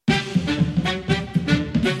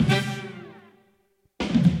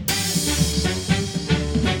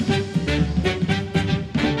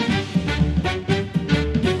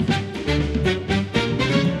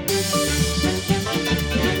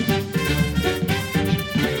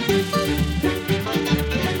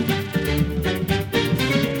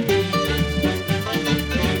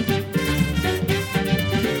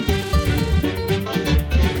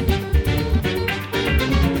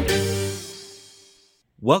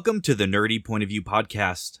Welcome to the Nerdy Point of View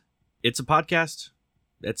podcast. It's a podcast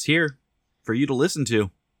that's here for you to listen to.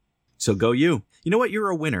 So go you. You know what? You're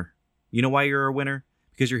a winner. You know why you're a winner?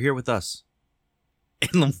 Because you're here with us.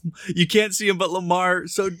 And you can't see him, but Lamar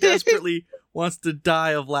so desperately wants to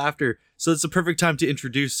die of laughter. So it's the perfect time to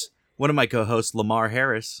introduce one of my co-hosts, Lamar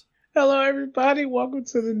Harris. Hello, everybody. Welcome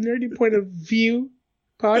to the Nerdy Point of View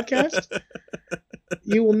podcast.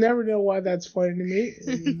 You will never know why that's funny to me.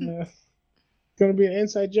 It's going to be an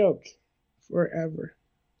inside joke forever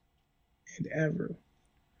and ever.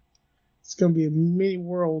 It's going to be a mini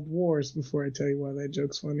world wars before I tell you why that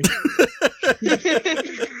joke's funny.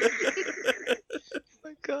 Oh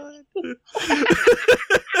my god.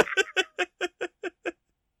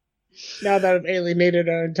 Now that I've alienated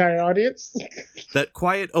our entire audience. That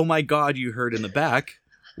quiet oh my god you heard in the back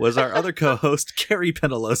was our other co-host, Carrie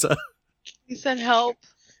Penalosa. You sent help.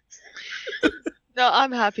 No,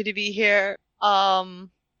 I'm happy to be here.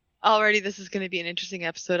 Already this is going to be an interesting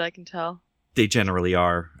episode, I can tell. They generally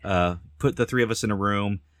are. Put the three of us in a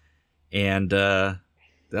room, and well,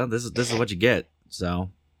 this is what you get.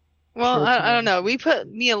 So, well, I don't know. We put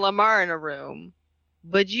me and Lamar in a room,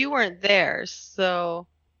 but you weren't there. So,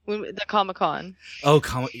 the Comic-Con.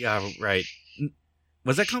 Oh, yeah, right.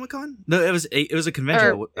 Was that Comic-Con? No, it was a convention.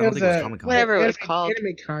 I don't think it was Comic-Con. Whatever it was called.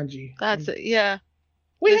 Anime Kanji. That's it. Yeah.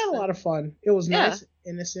 We had a lot of fun. It was nice,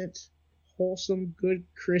 innocent, wholesome, good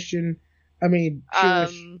Christian. I mean,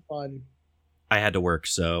 Jewish fun. I had to work,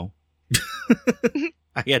 so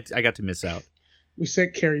I got to miss out. We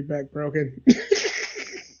sent Carrie back broken.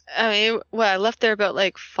 I mean, I left there about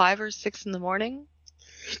like 5 or 6 in the morning.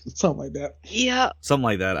 Something like that. Yeah. Something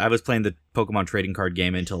like that. I was playing the Pokemon trading card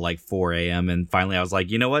game until like 4 a.m. and finally I was like,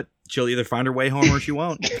 you know what? She'll either find her way home or she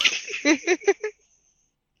won't.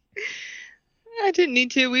 I didn't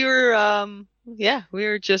need to. We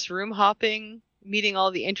were just room hopping, meeting all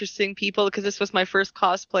the interesting people because this was my first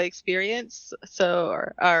cosplay experience.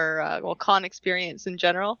 So our con experience in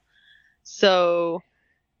general. So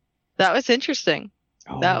that was interesting.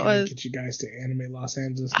 That was get you guys to Anime Los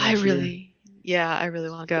Angeles. I really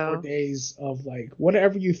want to go. 4 days of like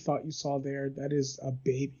whatever you thought you saw there. That is a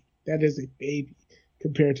baby. That is a baby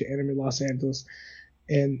compared to Anime Los Angeles.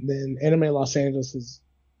 And then Anime Los Angeles is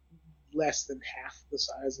less than half the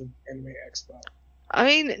size of Anime Expo. I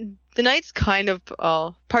mean, the night's kind of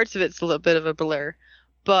parts of it's a little bit of a blur,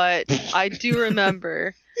 but I do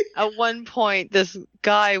remember at one point this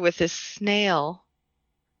guy with his snail.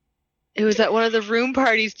 It was at one of the room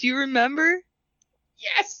parties. Do you remember?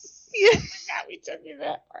 Yes. Yeah. God, we took you to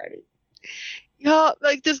that party. Yeah,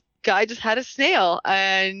 like this guy just had a snail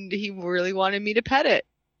and he really wanted me to pet it.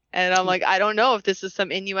 And I'm like, I don't know if this is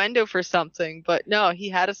some innuendo for something, but no, he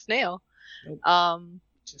had a snail. Nope.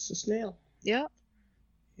 Just a snail. Yeah.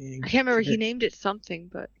 And I can't remember. He named it something,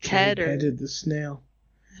 but Ted or petted the snail.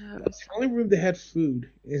 It's the only room that had food,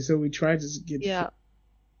 and so we tried to get food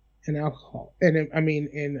and alcohol, and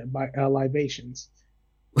libations.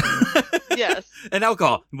 Yes. And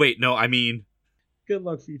alcohol. Wait, no, I mean. Good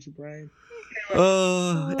luck, future Brian.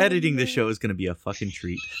 Editing this show is going to be a fucking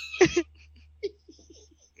treat.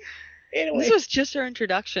 Anyway, this was just our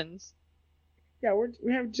introductions. Yeah,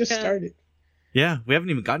 we have just started. Yeah, we haven't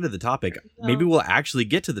even gotten to the topic. No. Maybe we'll actually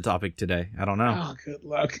get to the topic today. I don't know. Oh, good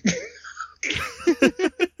luck.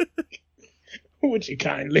 Would you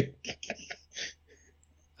kindly?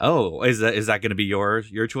 Oh, is that going to be your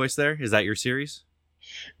choice there? Is that your series?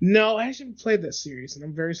 No, I haven't played that series, and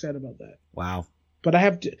I'm very sad about that. Wow. But I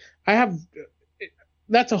have.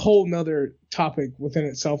 That's a whole nother topic within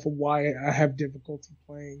itself of why I have difficulty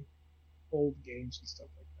playing old games and stuff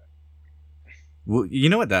like that. Well, you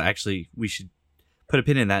know what? That actually, we should put a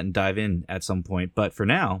pin in that and dive in at some point. But for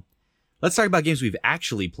now, let's talk about games we've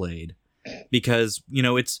actually played, because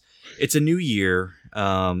it's a new year,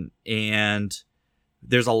 and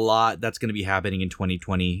there's a lot that's going to be happening in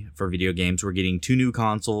 2020 for video games. We're getting 2 new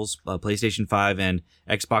consoles, PlayStation 5 and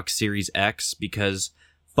Xbox Series X, because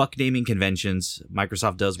fuck naming conventions.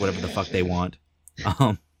 Microsoft does whatever the fuck they want.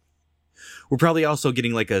 We're probably also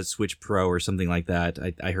getting like a Switch Pro or something like that.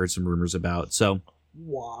 I heard some rumors about. So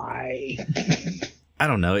why? I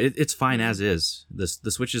don't know. It's fine as is.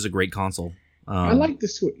 The Switch is a great console. I like the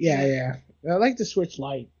Switch. Yeah. I like the Switch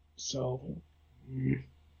Lite. So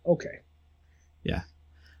okay. Yeah.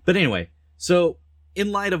 But anyway, so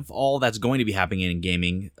in light of all that's going to be happening in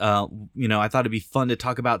gaming, I thought it'd be fun to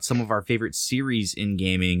talk about some of our favorite series in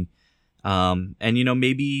gaming, and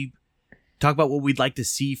maybe talk about what we'd like to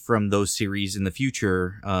see from those series in the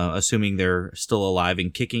future, assuming they're still alive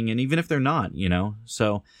and kicking, and even if they're not,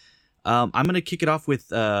 So I'm going to kick it off with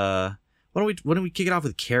Why don't we kick it off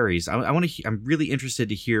with Carrie's? I'm really interested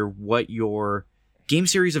to hear what your game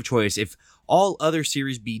series of choice, if all other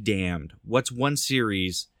series be damned, what's one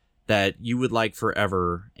series that you would like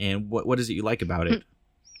forever, and what is it you like about it?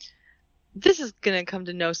 This is going to come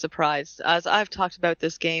to no surprise, as I've talked about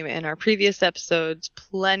this game in our previous episodes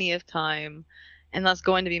plenty of time, and that's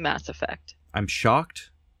going to be Mass Effect. I'm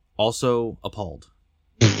shocked, also appalled.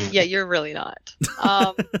 Yeah, you're really not.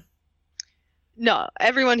 No,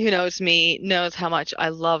 everyone who knows me knows how much I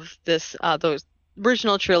love those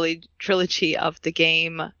original trilogy of the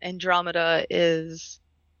game. Andromeda is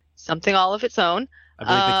something all of its own. I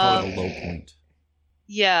believe they call it a low point.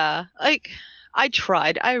 Yeah, like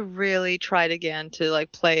I really tried again to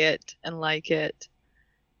like play it and like it.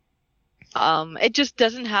 It just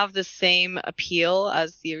doesn't have the same appeal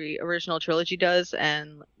as the original trilogy does,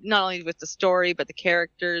 and not only with the story but the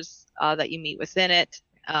characters that you meet within it,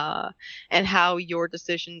 and how your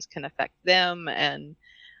decisions can affect them. And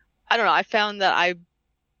I don't know, I found that I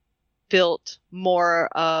built more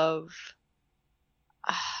of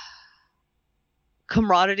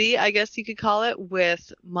camaraderie, I guess you could call it,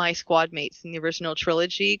 with my squad mates in the original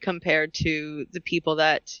trilogy compared to the people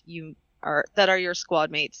that are your squad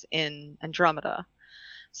mates in Andromeda.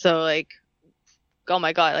 So like, oh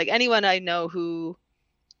my god, like anyone I know who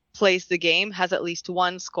plays the game has at least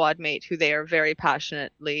one squad mate who they are very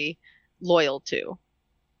passionately loyal to.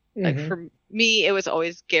 Mm-hmm. Like for me, it was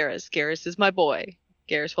always Garrus. Garrus is my boy.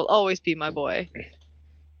 Garrus will always be my boy.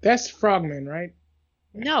 That's Frogman, right?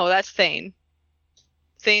 No, that's Thane.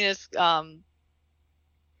 Thane is Garrus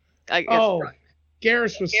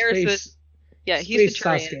was Garrus space. Yeah, he's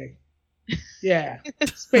space Sasuke. Yeah,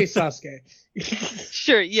 space Sasuke.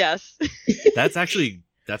 Sure, yes. That's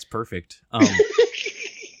perfect.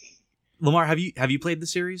 Lamar, have you played the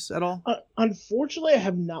series at all? Unfortunately, I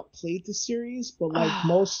have not played the series, but like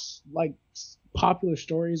most like popular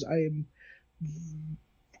stories, I am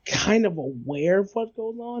kind of aware of what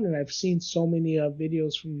goes on, and I've seen so many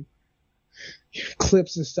videos from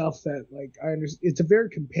clips and stuff that like I understand. It's a very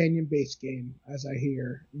companion-based game, as I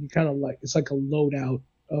hear. You kind of like it's like a loadout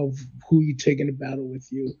of who you take into battle with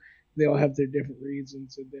you. They all have their different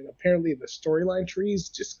reasons, and then apparently the storyline trees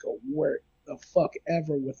just go where the fuck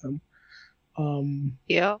ever with them.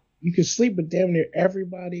 Yeah. You can sleep with damn near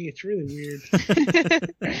everybody. It's really weird.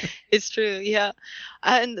 It's true, yeah.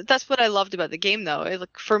 And that's what I loved about the game, though.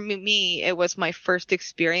 For me, it was my first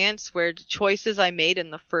experience where the choices I made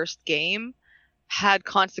in the first game had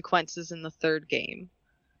consequences in the third game.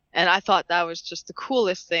 And I thought that was just the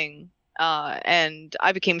coolest thing. And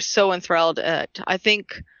I became so enthralled I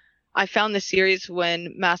think I found the series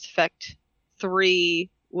when Mass Effect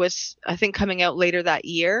 3 was, I think, coming out later that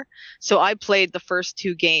year. So I played the first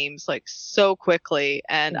two games like so quickly,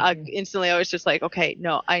 and I was just like, okay,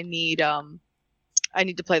 no, I need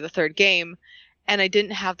to play the third game. And I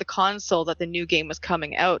didn't have the console that the new game was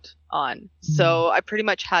coming out on. So I pretty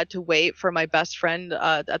much had to wait for my best friend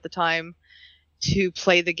at the time to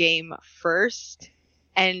play the game first,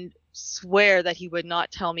 and swear that he would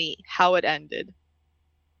not tell me how it ended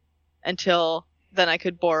until then I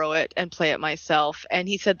could borrow it and play it myself. And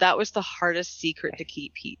he said that was the hardest secret to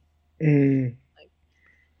keep,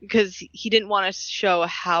 because he didn't want to show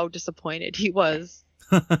how disappointed he was.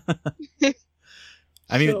 I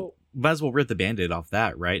mean, might as well rip the Band-Aid off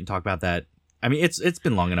that, right? And talk about that. I mean, it's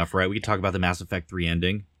been long enough, right? We could talk about the Mass Effect 3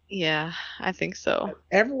 ending. Yeah, I think so.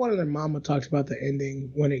 Everyone and their mama talked about the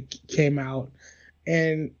ending when it came out.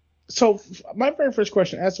 And so my very first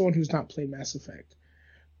question, as someone who's not played Mass Effect,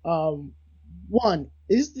 one,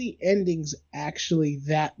 is the endings actually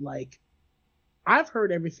that like, I've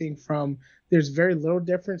heard everything from there's very little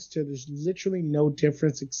difference to there's literally no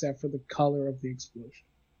difference except for the color of the explosion.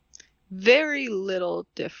 Very little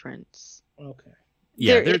difference. Okay.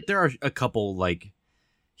 Yeah, there are a couple like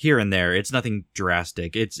here and there. It's nothing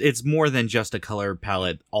drastic. It's more than just a color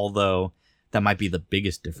palette, although that might be the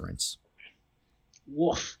biggest difference.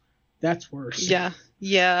 Woof. That's worse. Yeah.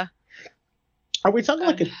 Yeah. Are we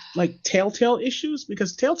talking like Telltale issues?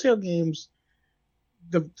 Because Telltale games,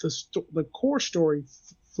 the core story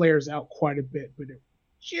flares out quite a bit, but it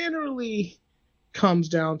generally comes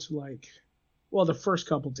down to like, well, the first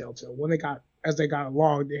couple Telltale, as they got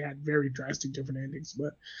along, they had very drastic different endings.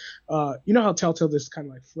 But you know how Telltale just kind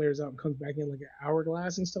of like flares out and comes back in like an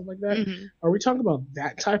hourglass and stuff like that? Mm-hmm. Are we talking about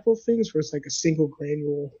that type of things where it's like a single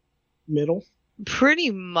granule middle? Pretty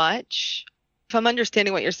much. If I'm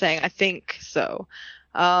understanding what you're saying, I think so.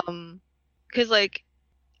 Because like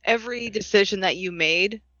every decision that you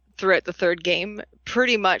made throughout the third game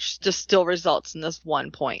pretty much just still results in this one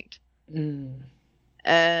point.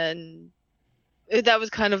 And that was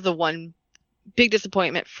kind of the one big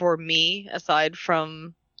disappointment for me, aside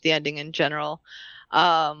from the ending in general.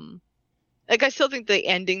 Like, I still think the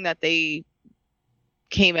ending that they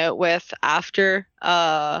came out with after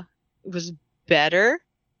was better,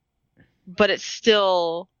 but it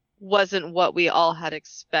still wasn't what we all had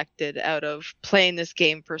expected out of playing this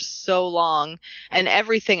game for so long, and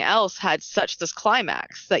everything else had such this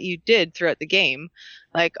climax that you did throughout the game.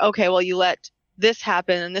 Like, okay, well, you let this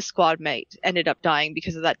happen and this squad mate ended up dying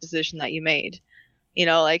because of that decision that you made. You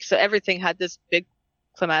know, like, so everything had this big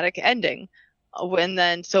climatic ending. And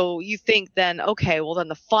then, so you think then, okay, well, then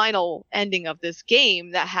the final ending of this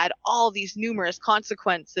game that had all these numerous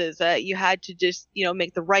consequences that you had to just, you know,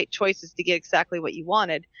 make the right choices to get exactly what you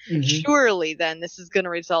wanted. Mhm. Surely then this is going to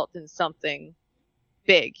result in something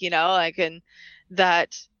big, you know, like, and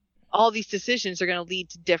that all these decisions are going to lead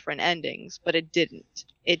to different endings, but it didn't.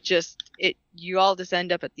 You all just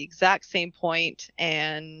end up at the exact same point,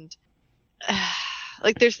 and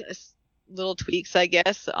like, there's little tweaks, I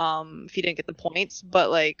guess, if you didn't get the points, but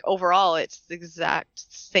like, overall it's the exact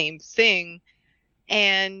same thing,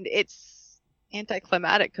 and it's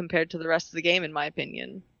anticlimactic compared to the rest of the game, in my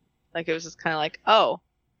opinion. Like, it was just kind of like, oh,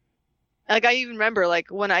 like, I even remember, like,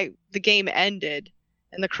 when the game ended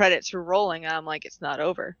and the credits were rolling, I'm like, it's not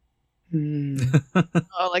over. Mm.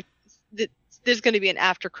 Oh, like, there's going to be an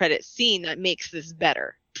after credit scene that makes this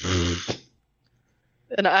better.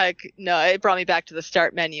 And it brought me back to the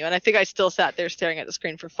start menu, and I think I still sat there staring at the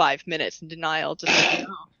screen for 5 minutes in denial. Just like,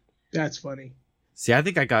 oh. That's funny. See, I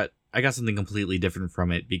think I got something completely different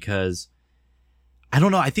from it, because I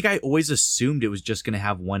don't know. I think I always assumed it was just going to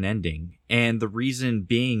have one ending, and the reason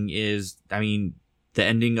being is, I mean, the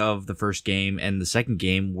ending of the first game and the second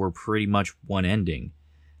game were pretty much one ending.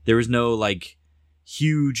 There was no like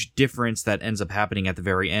huge difference that ends up happening at the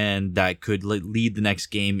very end that could lead the next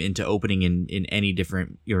game into opening in any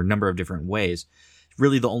different or number of different ways.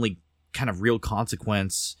 Really, the only kind of real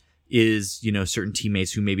consequence is, you know, certain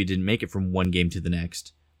teammates who maybe didn't make it from one game to the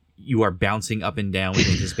next. You are bouncing up and down with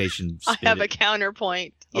anticipation. I have a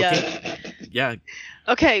counterpoint. Okay. Yeah.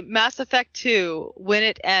 Okay, Mass Effect 2, when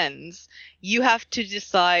it ends, you have to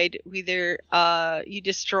decide whether you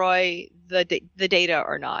destroy the data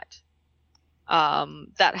or not.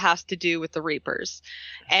 That has to do with the Reapers.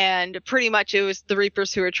 And pretty much it was the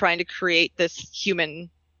Reapers who were trying to create this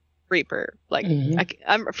human Reaper. Like,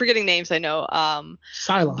 I'm forgetting names, I know.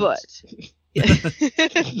 Cylons. But,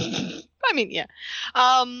 I mean, yeah.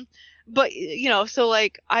 But, you know, so,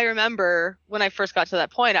 like, I remember when I first got to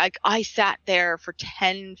that point, I sat there for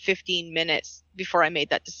 10, 15 minutes before I made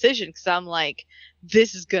that decision, because I'm like,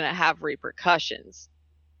 this is going to have repercussions.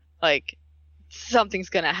 Like, something's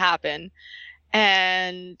going to happen.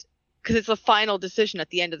 And because it's the final decision at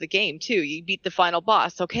the end of the game, too. You beat the final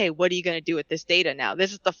boss. Okay, what are you going to do with this data now?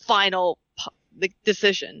 This is the final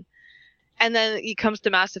decision. And then it comes to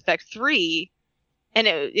Mass Effect 3, and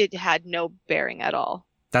it had no bearing at all.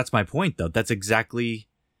 That's my point, though. That's exactly...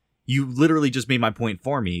 You literally just made my point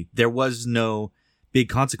for me. There was no big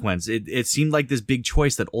consequence. It seemed like this big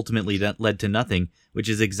choice that ultimately led to nothing, which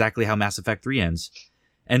is exactly how Mass Effect 3 ends.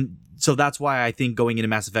 And so that's why I think going into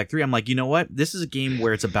Mass Effect 3, I'm like, you know what? This is a game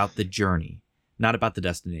where it's about the journey, not about the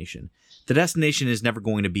destination. The destination is never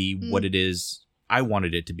going to be what it is I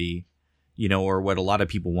wanted it to be, you know, or what a lot of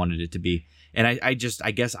people wanted it to be. And I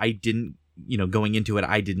guess I didn't, you know, going into it,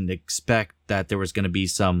 I didn't expect that there was going to be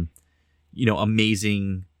some, you know,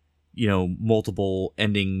 amazing, you know, multiple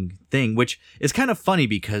ending thing, which is kind of funny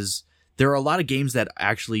because there are a lot of games that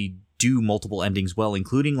actually do multiple endings well,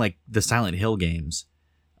 including like the Silent Hill games.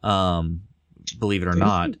 Believe it or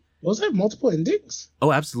not. Those have multiple endings?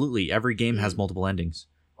 Oh, absolutely. Every game has multiple endings.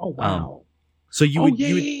 Oh, wow. So you would,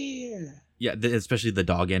 yeah. Especially the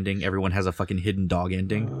dog ending. Everyone has a fucking hidden dog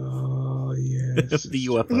ending. Oh, yes. The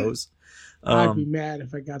UFOs. I'd be mad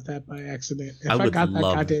if I got that by accident. If I got that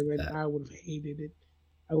goddamn it, I would have hated it.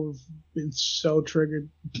 I would have been so triggered.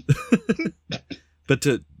 But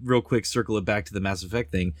to real quick circle it back to the Mass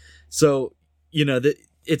Effect thing. So, you know,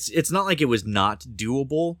 it's not like it was not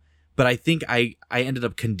doable, but I think I ended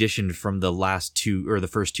up conditioned from the last two or the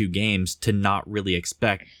first two games to not really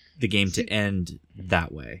expect the game to end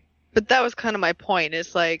that way. But that was kind of my point.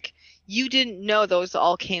 It's like, you didn't know those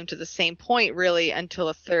all came to the same point really until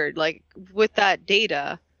a third. Like, with that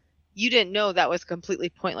data, you didn't know that was a completely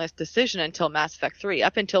pointless decision until Mass Effect 3.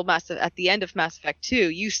 Up until at the end of Mass Effect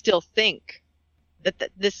 2, you still think that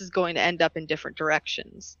this is going to end up in different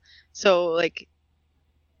directions. So, like,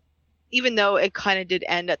 even though it kind of did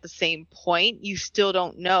end at the same point, you still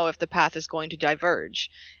don't know if the path is going to diverge.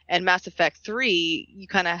 And Mass Effect 3, you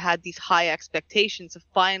kind of had these high expectations of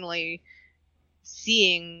finally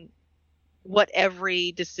seeing what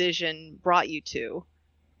every decision brought you to.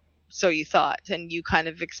 So you thought, and you kind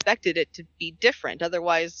of expected it to be different.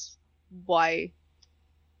 Otherwise, why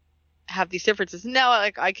have these differences? Now,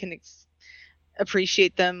 like, I can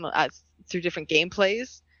appreciate them through different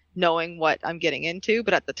gameplays, knowing what I'm getting into.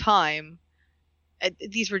 But at the time,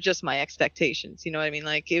 these were just my expectations. You know what I mean?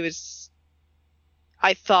 Like,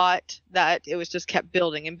 I thought that it was just kept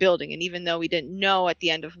building and building. And even though we didn't know at the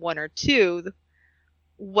end of 1 or 2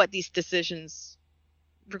 what these decisions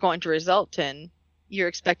were going to result in, you're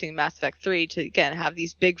expecting Mass Effect 3 to, again, have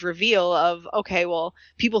these big reveal of, okay, well,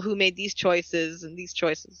 people who made these choices and these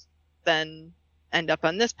choices then end up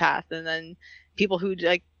on this path. And then people who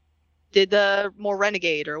like did the more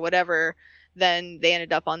renegade or whatever, then they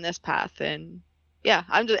ended up on this path. And yeah,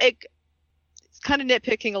 it's kind of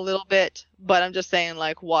nitpicking a little bit, but I'm just saying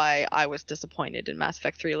like why I was disappointed in Mass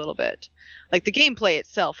Effect 3 a little bit. Like the gameplay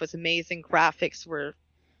itself was amazing, graphics were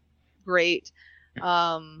great.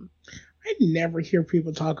 I never hear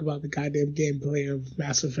people talk about the goddamn gameplay of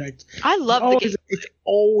Mass Effect. I love the game. It's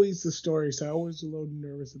always the story, so I always a little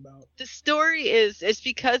nervous about. The story it's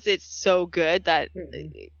because it's so good that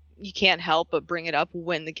you can't help but bring it up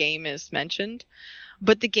when the game is mentioned.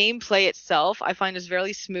 But the gameplay itself, I find, is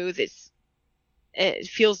very smooth. It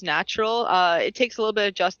feels natural. It takes a little bit of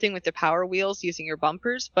adjusting with the power wheels using your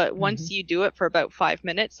bumpers, but once you do it for about 5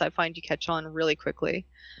 minutes, I find you catch on really quickly.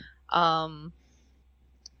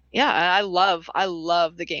 Yeah, I love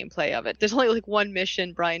the gameplay of it. There's only like one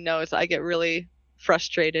mission Brian knows I get really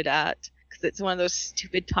frustrated at because it's one of those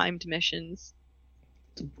stupid timed missions.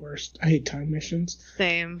 The worst. I hate time missions.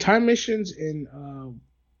 Same. Time missions and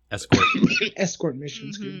escort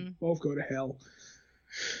missions can both go to hell.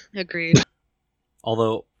 Agreed.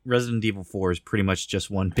 Although Resident Evil 4 is pretty much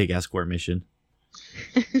just one big escort mission.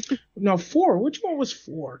 No, 4. Which one was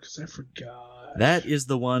 4? Because I forgot. That is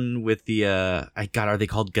the one with the are they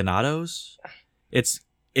called Ganados? It's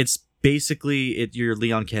basically you're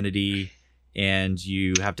Leon Kennedy and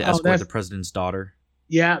you have to escort the president's daughter.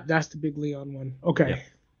 Yeah, that's the big Leon one. Okay. Yep.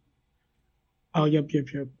 Oh, yep.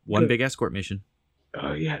 One big escort mission.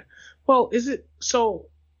 Oh, yeah. Well, is it so?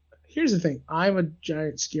 Here's the thing. I'm a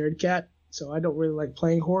giant scared cat, so I don't really like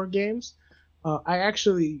playing horror games. I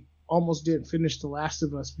actually almost didn't finish The Last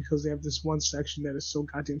of Us because they have this one section that is so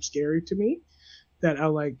goddamn scary to me that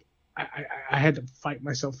I had to fight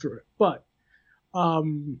myself through it. But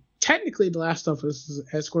technically, The Last of Us is an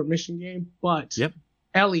escort mission game, but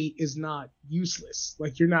Ellie is not useless.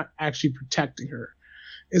 Like, you're not actually protecting her.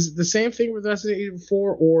 Is it the same thing with Resident Evil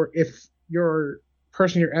 4, or if your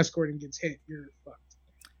person you're escorting gets hit, you're fucked?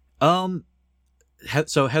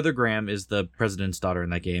 So Heather Graham is the president's daughter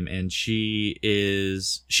in that game, and she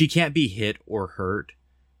can't be hit or hurt,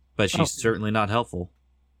 but she's certainly not helpful.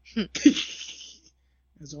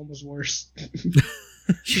 That's almost worse.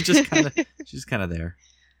 she's kind of there.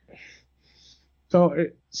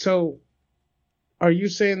 So are you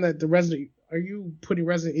saying that are you putting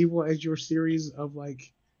Resident Evil as your series of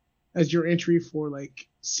like, as your entry for like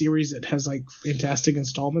series that has like fantastic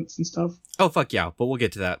installments and stuff? Oh, fuck yeah. But we'll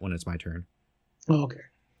get to that when it's my turn. Oh, okay.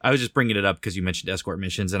 I was just bringing it up because you mentioned escort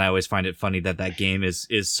missions, and I always find it funny that game is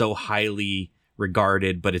so highly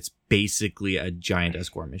regarded, but it's basically a giant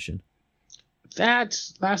escort mission. That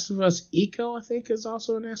Last of Us Eco, I think, is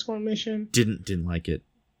also an escort mission. Didn't like it.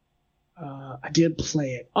 I did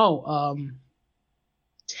play it.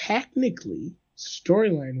 Technically,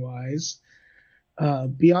 storyline wise,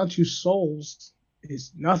 Beyond Two Souls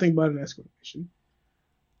is nothing but an escort mission.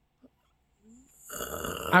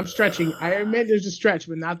 I'm stretching. I admit there's a stretch,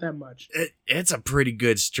 but not that much. It's a pretty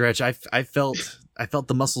good stretch. I felt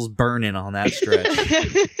the muscles burning on that stretch.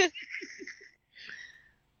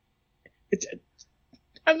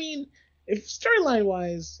 I mean, if storyline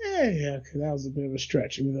wise, that was a bit of a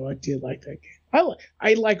stretch. Even though I did like that game,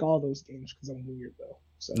 I like all those games because I'm weird though.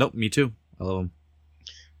 So. Nope, me too. I love them.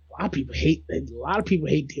 A lot of people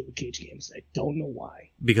hate David Cage games. I don't know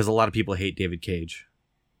why. Because a lot of people hate David Cage.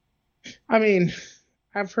 I mean,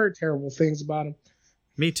 I've heard terrible things about him.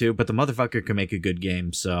 Me too, but the motherfucker can make a good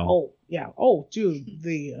game. So. Oh yeah. Oh dude,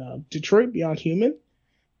 the Detroit Beyond Human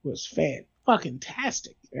was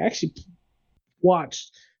fucking-tastic. I actually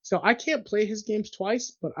watched. So I can't play his games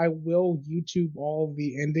twice, but I will YouTube all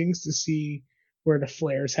the endings to see where the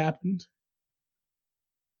flares happened.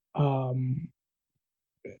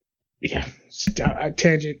 Yeah,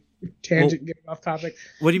 tangent, getting off topic.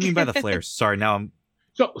 What do you mean by the flares? Sorry, now I'm.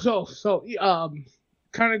 So,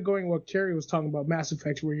 kind of going what Carrie was talking about, Mass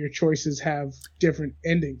Effect, where your choices have different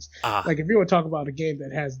endings. Like if you want to talk about a game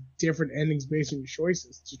that has different endings based on your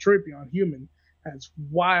choices, Detroit Beyond Human has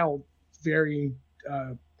wild, varying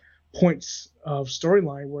points of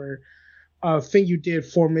storyline where a thing you did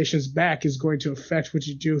 4 missions back is going to affect what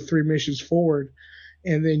you do 3 missions forward,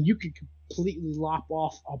 and then you could completely lop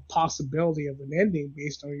off a possibility of an ending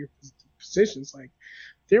based on your positions. Like,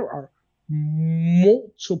 there are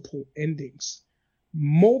multiple endings,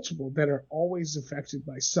 multiple that are always affected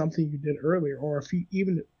by something you did earlier, or if you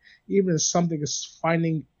even if something is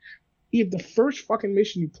finding, even the first fucking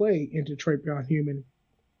mission you play in Detroit Beyond Human,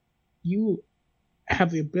 you have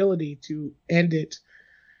the ability to end it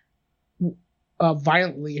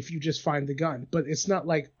violently if you just find the gun, but it's not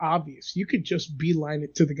like obvious. You could just beeline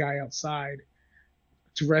it to the guy outside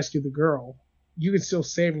to rescue the girl. You can still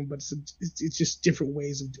save him, but it's just different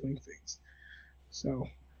ways of doing things. So,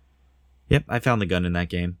 yep, I found the gun in that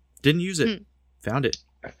game. Didn't use it. Found it.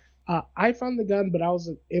 I found the gun, but I was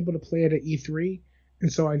able to play it at E3,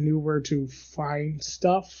 and so I knew where to find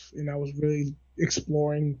stuff, and I was really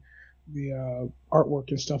exploring the artwork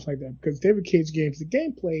and stuff like that. Because David Cage games, the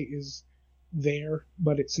gameplay is there,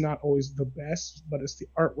 but it's not always the best. But it's the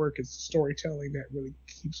artwork, it's the storytelling that really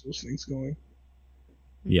keeps those things going.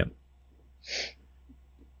 Yep.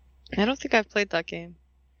 I don't think I've played that game.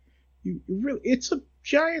 It's a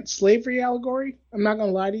giant slavery allegory. I'm not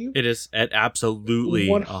gonna lie to you. It is. It absolutely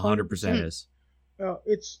 100% is.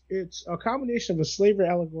 It's a combination of a slavery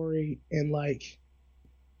allegory and like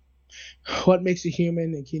what makes you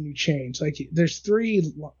human and can you change. Like, there's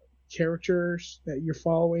 3 characters that you're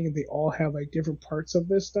following, and they all have like different parts of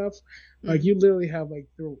this stuff. Like, you literally have like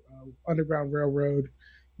the Underground Railroad.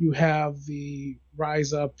 You have the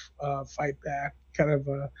Rise Up, Fight Back, kind of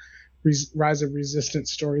a Rise of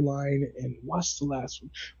Resistance storyline. And what's the last one?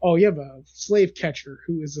 Oh, you have a slave catcher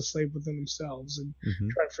who is a slave within themselves, and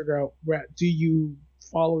trying to figure out, do you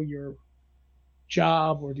follow your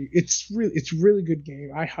job or do you, it's really good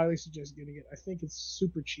game. I highly suggest getting it. I think it's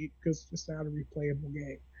super cheap because it's not a replayable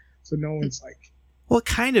game, so no one's like. Well, it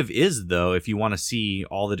kind of is though, if you want to see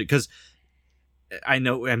all the, because I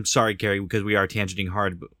know, I'm sorry, Carrie, because we are tangenting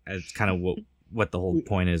hard, but it's kind of what the whole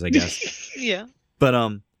point is, I guess. Yeah.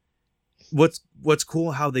 But what's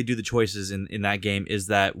cool how they do the choices in that game is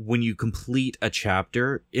that when you complete a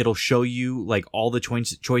chapter, it'll show you like all the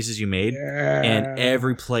choices you made and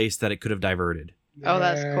every place that it could have diverted. Oh,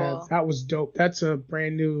 that's cool. That was dope. That's a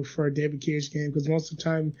brand new for a David Cage game, because most of the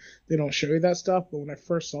time they don't show you that stuff. But when I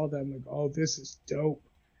first saw that, I'm like, oh, this is dope.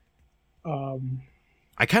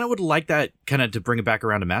 I kind of would like that, kind of to bring it back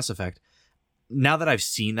around to Mass Effect. Now that I've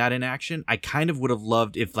seen that in action, I kind of would have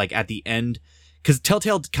loved if, like, at the end, because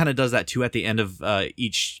Telltale kind of does that too at the end of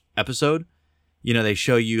each episode. You know, they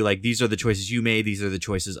show you, like, these are the choices you made, these are the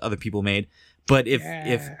choices other people made. But if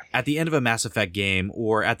at the end of a Mass Effect game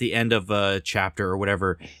or at the end of a chapter or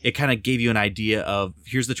whatever, it kind of gave you an idea of,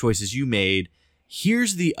 here's the choices you made,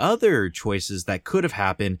 here's the other choices that could have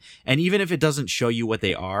happened. And even if it doesn't show you what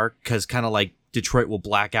they are, because kind of like Detroit will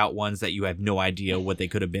black out ones that you had no idea what they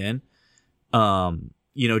could have been,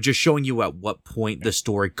 you know, just showing you at what point the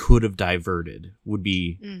story could have diverted would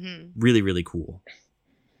be really, really cool.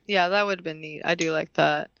 Yeah, that would have been neat. I do like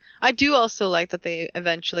that. I do also like that they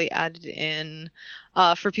eventually added in,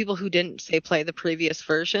 for people who didn't, say, play the previous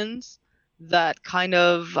versions, that kind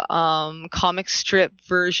of comic strip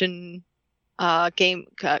version game.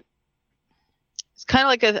 It's kind of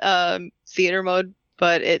like a theater mode,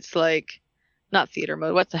 but it's like, not theater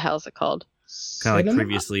mode. What the hell is it called? Kind of like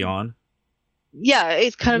Previously On. Yeah,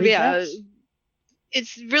 it's kind of,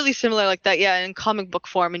 it's really similar like that, yeah, in comic book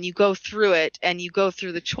form, and you go through it, and you go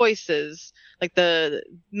through the choices, like the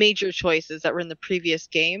major choices that were in the previous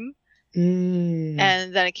game, and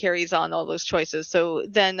then it carries on all those choices. So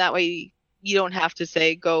then that way you don't have to,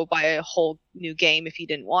 say, go buy a whole new game if you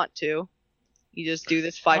didn't want to. You just do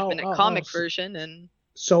this 5-minute comic version, and...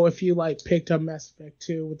 So if you, like, picked up Mass Effect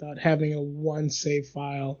 2 without having a one save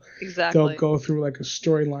file, exactly, they'll go through, like, a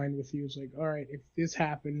storyline with you. It's like, all right, if this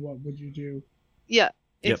happened, what would you do? Yeah,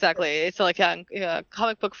 exactly. Yep. It's like a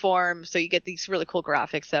comic book form, so you get these really cool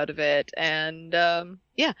graphics out of it. And,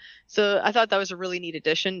 yeah, so I thought that was a really neat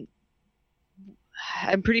addition.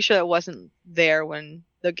 I'm pretty sure that wasn't there when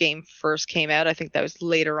the game first came out. I think that was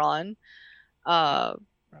later on.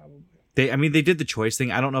 Probably. They did the choice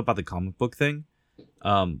thing. I don't know about the comic book thing.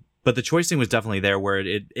 But the choice thing was definitely there, where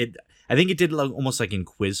it I think it did almost like in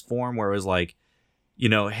quiz form, where it was like, you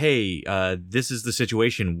know, hey, this is the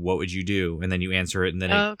situation, what would you do? And then you answer it, and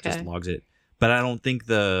then it just logs it. But I don't think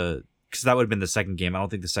because that would have been the second game. I don't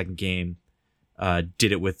think the second game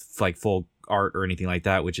did it with like full art or anything like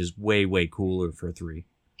that, which is way, way cooler for 3.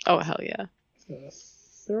 Oh, hell yeah.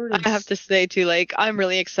 I have to say too, like, I'm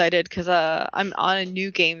really excited because I'm on a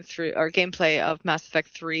new gameplay of Mass Effect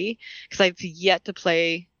 3, because I've yet to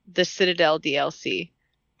play the Citadel DLC.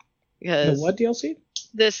 The Because what DLC?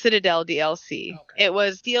 the Citadel DLC. Okay. It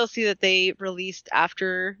was DLC that they released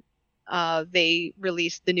after they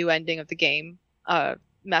released the new ending of the game,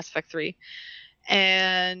 Mass Effect 3.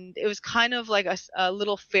 And it was kind of like a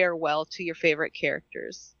little farewell to your favorite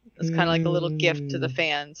characters. It's kind of like a little gift to the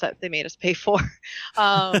fans that they made us pay for.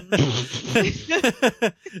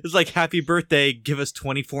 It's like, happy birthday, give us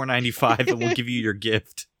 $24.95 and we'll give you your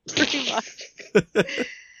gift. Pretty much.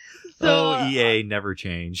 EA never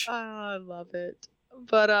change. I love it.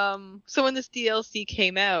 But so when this DLC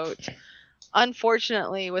came out,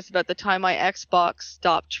 unfortunately, it was about the time my Xbox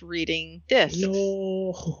stopped reading discs.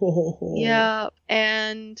 No. Yeah,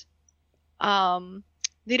 and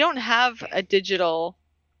they don't have a digital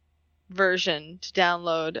version to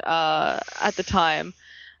download at the time.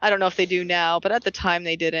 I don't know if they do now, but at the time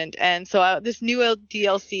they didn't. And so this new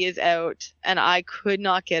DLC is out, and I could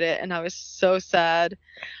not get it, and I was so sad.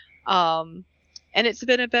 And it's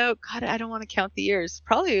been about, God, I don't want to count the years.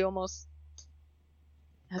 Probably almost,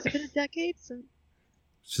 has it been a decade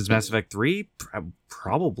Since Mass Effect 3?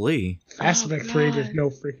 Probably. Mass Effect 3, God. there's no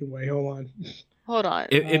freaking way. Hold on.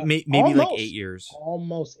 It maybe almost. like 8 years.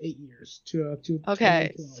 Almost 8 years. To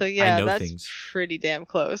Okay, 2012. so yeah, know that's things. pretty damn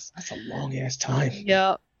close. That's a long ass time.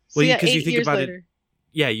 Yeah. So Well, yeah, because you 8 think years about later. it.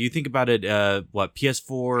 Yeah, you think about it,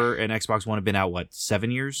 PS4 and Xbox One have been out,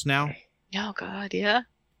 7 years now? Oh God, yeah.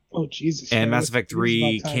 Oh Jesus. And man. Mass Effect It was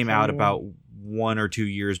 3 about time came for out everyone. about 1 or 2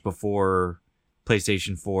 years before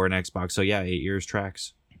PlayStation 4 and Xbox. So yeah, 8 years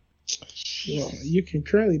tracks. Well, you can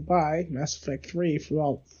currently buy Mass Effect 3 for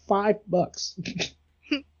about $5.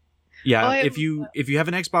 Yeah, Oh, if you have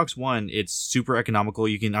an Xbox One, it's super economical.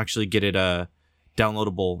 You can actually get it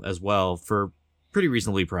downloadable as well for pretty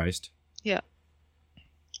reasonably priced. Yeah.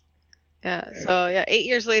 So yeah, 8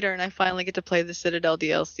 years later, and I finally get to play the Citadel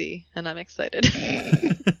DLC, and I'm excited.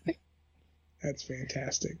 That's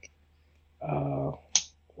fantastic.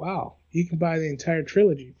 Wow. You can buy the entire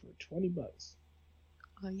trilogy for $20.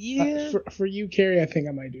 Yeah. For you, Carrie, I think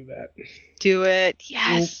I might do that. Do it.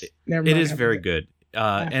 Yes. Never It mind, is I have very to- good.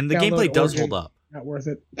 have to And the download gameplay does Origin. hold up. Not worth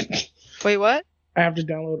it. Wait, what? I have to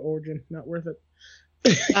download Origin. Not worth it.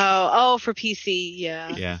 Oh, for PC.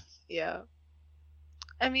 Yeah. Yeah. Yeah.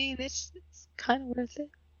 I mean, it's kind of worth it,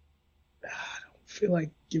 I don't feel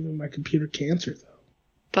like giving my computer cancer though.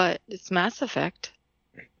 but it's Mass Effect.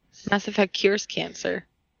 Mass Effect cures cancer.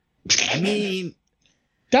 I mean,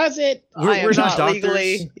 Does it? I we're am not doctors.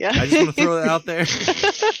 legally. Yeah. I just want to throw that out there.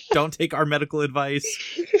 Don't take our medical advice.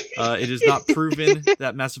 It is not proven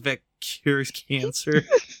that Mass Effect cures cancer.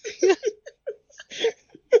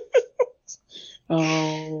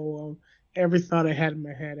 Oh, every thought I had in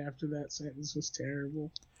my head after that sentence was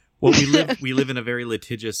terrible. Well, we live in a very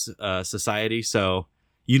litigious society, so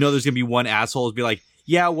there's gonna be one asshole who's be like,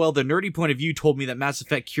 yeah, well, the nerdy point of view told me that Mass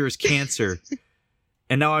Effect cures cancer,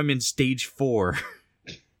 and now I'm in stage 4.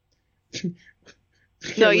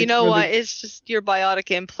 No, you know what? It's just your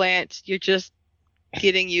biotic implant. You're just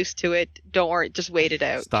getting used to it. Don't worry. Just wait it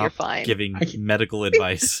out. Stop You're fine. giving I can- medical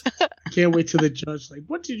advice. I can't wait till the judge like,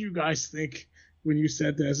 what did you guys think when you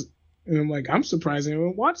said this? And I'm like, I'm surprised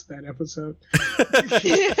anyone watched that episode.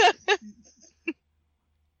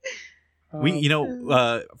 We,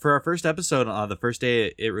 for our first episode on the first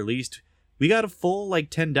day it released, we got a full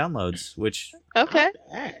 10 downloads, which Okay.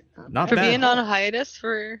 Not For bad. being on a hiatus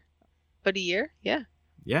for about a year. Yeah.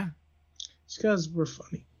 yeah, It's because we're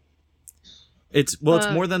funny. it's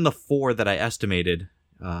more than the 4 that I estimated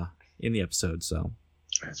in the episode. So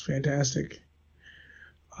That's fantastic.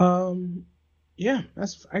 Yeah,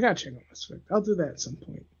 I gotta check out Mass Effect. I'll do that at some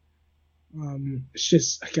point. It's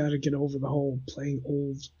just I gotta get over the whole playing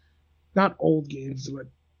not old games, but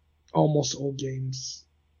almost old games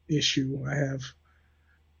issue I have.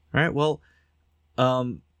 all right, well,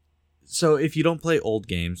 so if you don't play old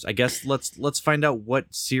games, I guess let's find out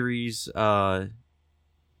what series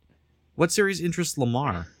interests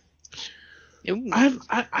Lamar. Ooh.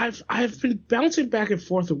 I've been bouncing back and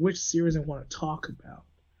forth of which series I want to talk about.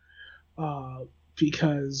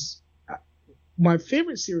 Because my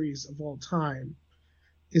favorite series of all time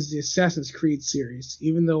is the Assassin's Creed series,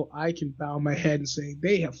 even though I can bow my head and say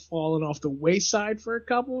they have fallen off the wayside for a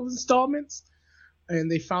couple of installments, and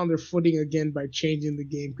they found their footing again by changing the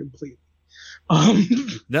game completely.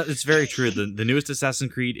 No, it's very true. The newest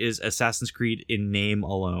Assassin's Creed is Assassin's Creed in name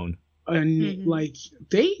alone. And Mhm.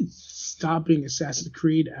 they stopped being Assassin's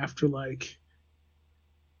Creed after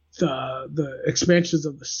the expansions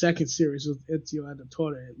of the second series with Ezio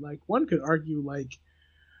Auditore. One could argue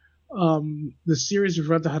the series with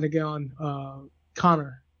Rata Hanagon,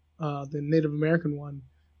 Connor, the Native American one,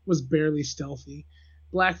 was barely stealthy.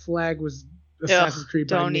 Black Flag was Assassin's Creed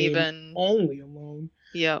by don't name even. only alone.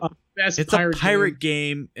 Yep. Best It's a pirate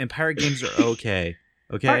game, and pirate games are okay.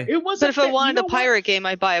 Okay. It was. But if I wanted a pirate game,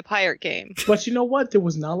 I'd buy a pirate game. But you know what? There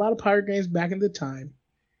was not a lot of pirate games back in the time.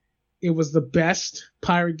 It was the best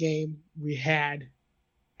pirate game we had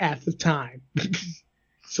at the time.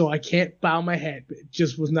 So I can't bow my head. It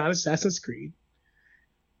just was not Assassin's Creed.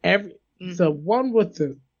 The one with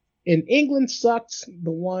in England sucked.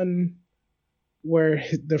 The one where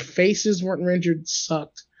the faces weren't rendered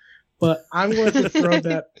sucked. But I'm going to throw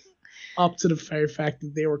that up to the very fact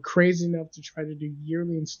that they were crazy enough to try to do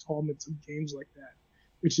yearly installments of games like that,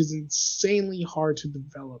 which is insanely hard to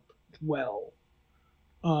develop well,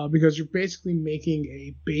 because you're basically making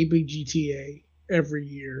a baby GTA every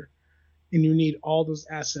year, and you need all those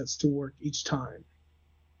assets to work each time.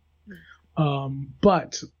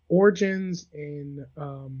 But Origins and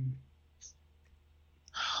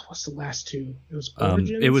what's the last two? It was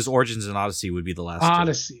Origins. It was Origins and Odyssey would be the last.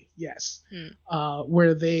 Odyssey, yes.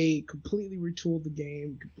 Where they completely retooled the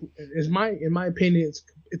game. In my opinion,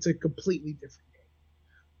 it's a completely different game,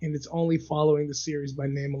 and it's only following the series by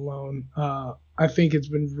name alone. I think it's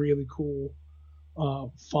been really cool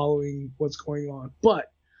following what's going on.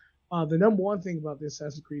 But the number one thing about the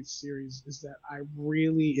Assassin's Creed series is that I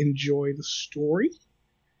really enjoy the story,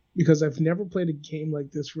 because I've never played a game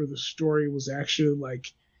like this where the story was actually like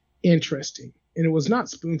interesting, and it was not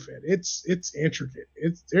spoon-fed. It's intricate.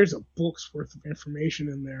 There's a book's worth of information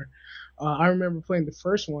in there. I remember playing the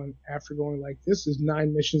first one after going like, this is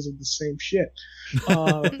 9 missions of the same shit.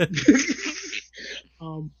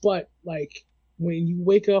 But like when you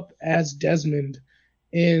wake up as Desmond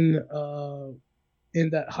in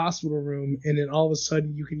that hospital room, and then all of a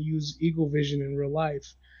sudden you can use Eagle Vision in real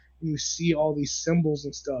life, and you see all these symbols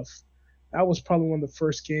and stuff. That was probably one of the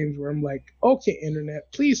first games where I'm like, okay,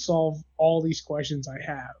 internet, please solve all these questions I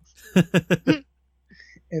have.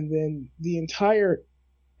 And then the entire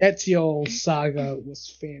Ezio saga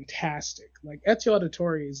was fantastic. Like, Ezio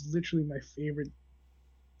Auditore is literally my favorite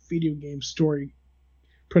video game story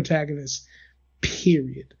protagonist,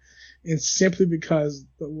 period. And simply because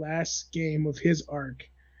the last game of his arc,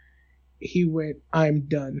 he went, I'm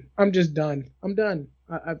done. I'm just done. I'm done.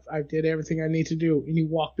 I did everything I need to do. And he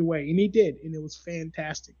walked away. And he did. And it was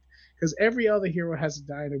fantastic. Because every other hero has to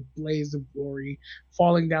die in a blaze of glory,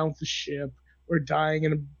 falling down with the ship, or dying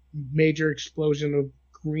in a major explosion of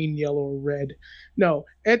green, yellow, or red. No,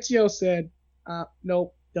 Ezio said,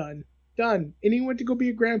 nope, done. Done. And he went to go be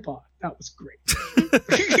a grandpa. That was great.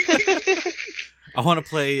 I want to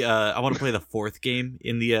play the 4th game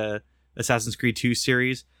in the Assassin's Creed 2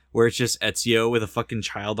 series, where it's just Ezio with a fucking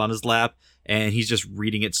child on his lap, and he's just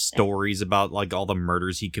reading it stories about like all the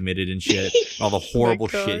murders he committed and shit, all the horrible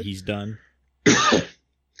shit he's done.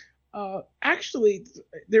 Actually,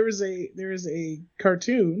 there is a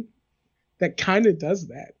cartoon that kind of does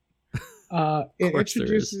that. It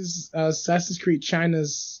introduces Assassin's Creed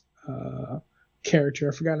China's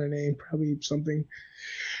character. I forgot her name. Probably something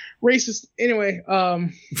racist. Anyway,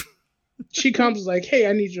 she comes like, hey,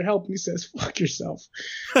 I need your help. And he says, fuck yourself.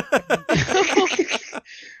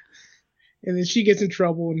 And then she gets in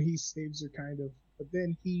trouble, and he saves her, kind of. But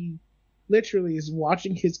then he literally is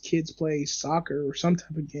watching his kids play soccer or some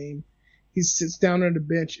type of game. He sits down on a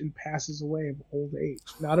bench and passes away of old age.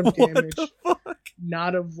 Not of damage.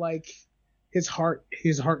 Not of like his heart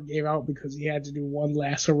gave out because he had to do one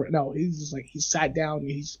last. No, he's just like, he sat down and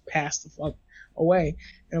he's passed the fuck away.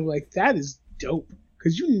 And I'm like, that is dope.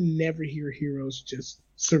 Because you never hear heroes just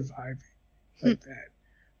surviving like that.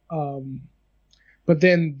 But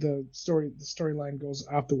then the storyline goes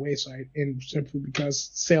off the wayside, and simply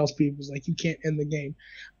because salespeople was like, you can't end the game.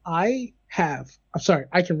 I'm sorry,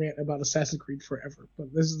 I can rant about Assassin's Creed forever, but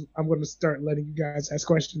I'm going to start letting you guys ask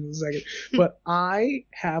questions in a second. But I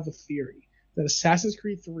have a theory that Assassin's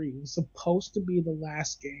Creed 3 was supposed to be the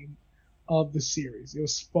last game of the series. It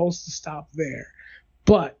was supposed to stop there.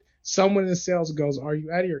 But someone in sales goes, are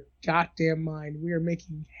you out of your goddamn mind? We are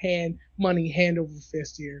making money hand over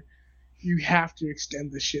fist here. You have to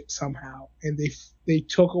extend this shit somehow. And they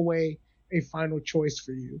took away a final choice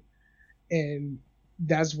for you. And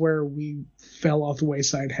that's where we fell off the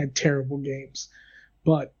wayside, had terrible games.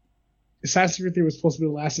 But Assassin's Creed 3 was supposed to be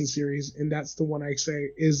the last in the series, and that's the one I say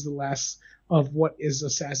is the last of what is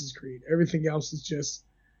Assassin's Creed. Everything else is just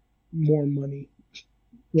more money,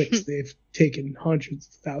 which they've taken hundreds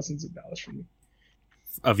of thousands of dollars from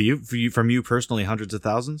me. From you personally, hundreds of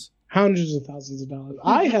thousands? Hundreds of thousands of dollars.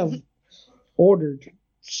 I have ordered.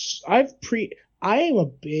 I am a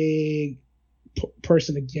big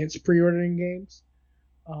person against pre-ordering games.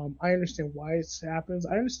 I understand why it happens.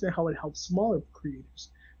 I understand how it helps smaller creators.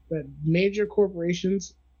 But major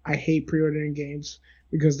corporations, I hate pre-ordering games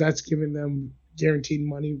because that's giving them guaranteed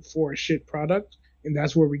money for a shit product, and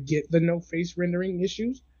that's where we get the no face rendering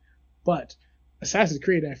issues. But Assassin's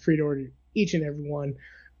Creed, I pre-ordered each and every one,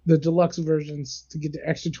 the deluxe versions to get the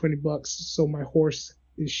extra $20, so my horse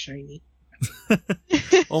is shiny.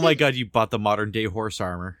 Oh my god, you bought the modern day horse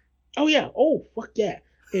armor. Oh yeah. Oh fuck yeah.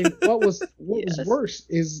 And what was Yes. worse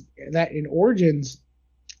is that in Origins,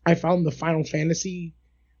 I found the Final Fantasy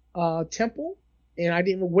temple, and I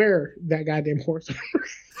didn't even wear that goddamn horse armor.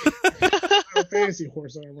 Final Fantasy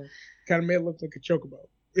horse armor. Kind of made it look like a chocobo.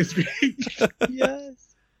 It's great.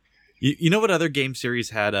 Yes. You know what other game series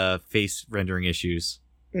had face rendering issues?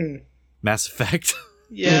 Mm. Mass Effect.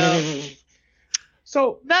 Yeah.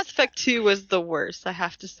 So Mass Effect 2 was the worst, I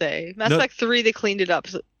have to say. Mass No- Effect 3, they cleaned it up.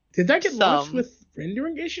 did that get launched Some. with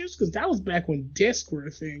rendering issues? Because that was back when discs were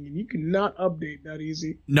a thing, and you could not update that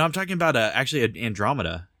easy. No, I'm talking about actually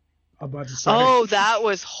Andromeda. About to say. Oh, that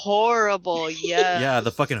was horrible. Yes. Yeah,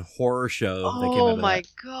 the fucking horror show that came out Oh of my that.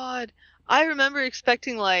 god. I remember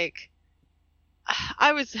expecting I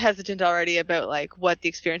was hesitant already about what the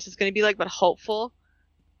experience is going to be like, but hopeful.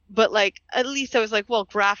 But at least I was like, well,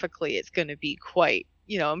 graphically it's going to be quite,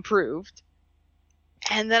 improved.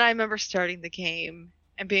 And then I remember starting the game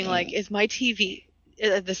and being like, is my TV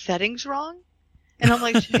the settings wrong? And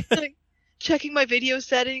I'm checking my video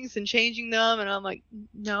settings and changing them, and I'm like,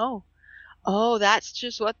 no. Oh, that's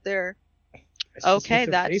just what they're That's just okay, what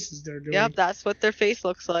their that's- faces they're doing. Yep, that's what their face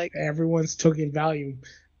looks like. Everyone's taking volume.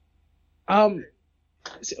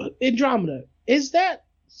 So Andromeda, is that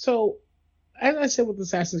so? As I said with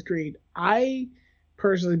Assassin's Creed, I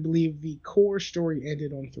personally believe the core story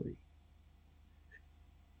ended on 3.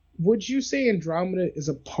 Would you say Andromeda is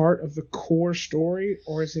a part of the core story,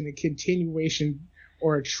 or is it a continuation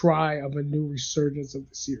or a try of a new resurgence of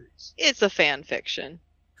the series? It's a fan fiction.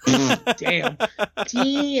 Damn.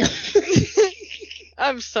 Damn.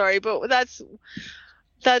 I'm sorry, but that's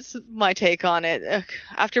my take on it. Ugh.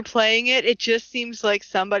 After playing it, it just seems like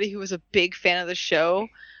somebody who was a big fan of the show,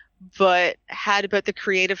 but had about the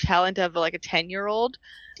creative talent of a 10-year-old,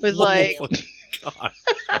 was like, Oh my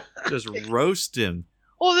god. Just roast him.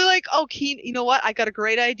 oh, they're like, oh, Keen, you know what? I got a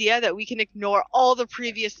great idea that we can ignore all the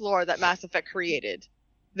previous lore that Mass Effect created.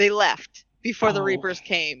 They left before the Oh. Reapers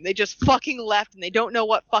came. They just fucking left, and they don't know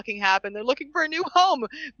what fucking happened. They're looking for a new home.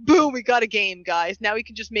 Boom, we got a game, guys. Now we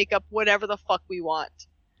can just make up whatever the fuck we want.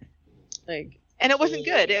 And it wasn't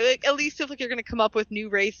good. At least if you're gonna come up with new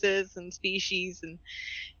races and species and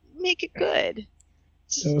make it good.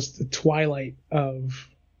 So it's the twilight of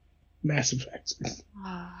Mass Effect.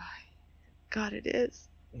 God, it is.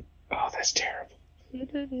 Oh, that's terrible.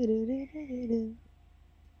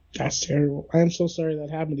 That's terrible. I am so sorry that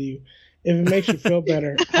happened to you. If it makes you feel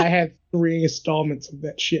better, I had 3 installments of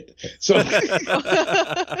that shit. So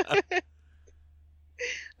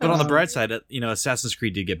But on the Um, bright side, Assassin's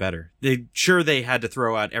Creed did get better. They had to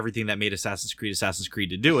throw out everything that made Assassin's Creed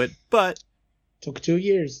to do it, but took 2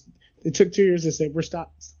 years. It took 2 years to say we're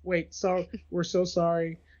so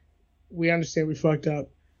sorry. We understand we fucked up.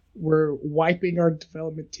 We're wiping our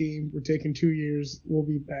development team. We're taking 2 years. We'll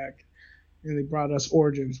be back. And they brought us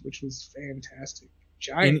Origins, which was fantastic.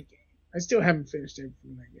 Giant game. I still haven't finished everything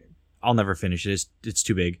in that game. I'll never finish it. It's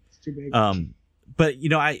too big. It's too big. But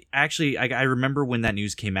I remember when that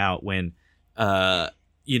news came out, when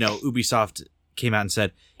Ubisoft came out and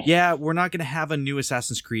said, yeah, we're not going to have a new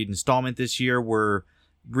Assassin's Creed installment this year. We're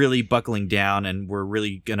really buckling down and we're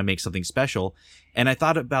really going to make something special. And I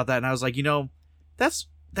thought about that and I was like, that's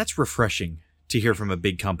refreshing to hear from a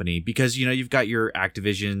big company, because you've got your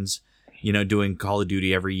Activisions, doing Call of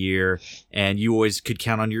Duty every year, and you always could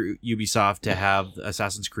count on your Ubisoft to have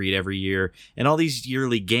Assassin's Creed every year and all these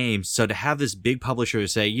yearly games. So to have this big publisher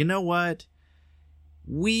say, you know what?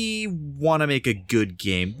 We want to make a good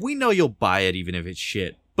game. We know you'll buy it even if it's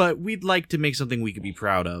shit, but we'd like to make something we could be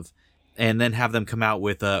proud of. And then have them come out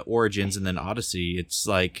with Origins and then Odyssey. It's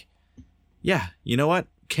like, yeah, you know what?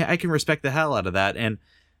 I can respect the hell out of that. And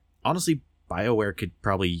honestly, BioWare could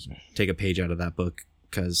probably take a page out of that book,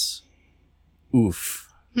 because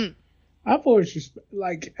oof. I've always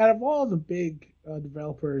out of all the big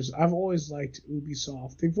developers, I've always liked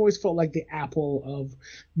Ubisoft. They've always felt like the Apple of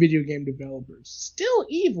video game developers. Still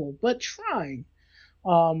evil, but trying.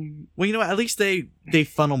 Well, at least they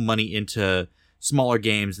funnel money into smaller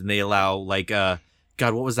games, and they allow God,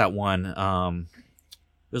 what was that one?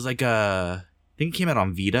 It was I think it came out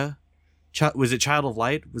on Vita. Was it Child of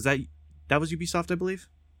Light? Was that was Ubisoft, I believe?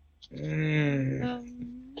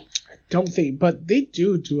 Don't think, but they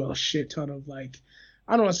do a shit ton of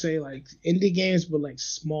I don't want to say like indie games, but like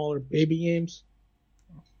smaller baby games.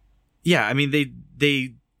 Yeah, I mean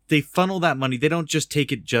they funnel that money. They don't just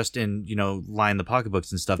take it just and line the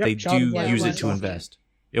pocketbooks and stuff. Yep, they Child do of Light use it was to awesome. invest.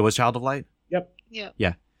 It was Child of Light. Yep.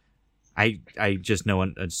 Yeah. I just know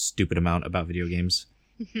a stupid amount about video games.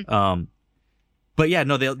 But yeah,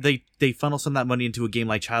 no, they funnel some of that money into a game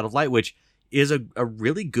like Child of Light, which is a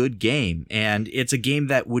really good game, and it's a game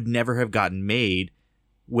that would never have gotten made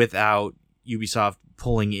without Ubisoft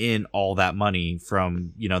pulling in all that money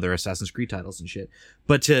from their Assassin's Creed titles and shit.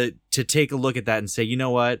 But to take a look at that and say, you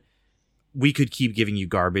know what, we could keep giving you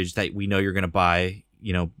garbage that we know you're going to buy.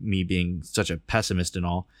 Me being such a pessimist and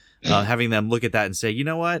all, having them look at that and say, you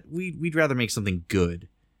know what, we'd rather make something good.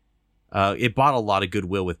 It bought a lot of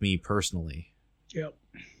goodwill with me personally. Yep.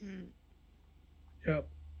 Yep.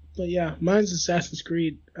 But yeah, mine's Assassin's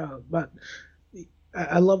Creed. But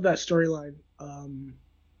I love that storyline.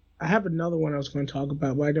 I have another one I was going to talk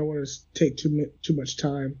about, but I don't want to take too much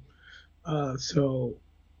time. So,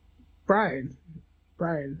 Brian,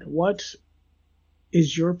 what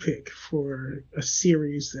is your pick for a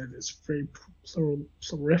series that is very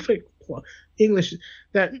prolific English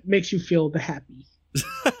that makes you feel the happy?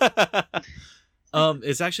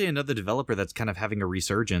 It's actually another developer that's kind of having a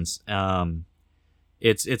resurgence.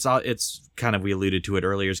 It's kind of, we alluded to it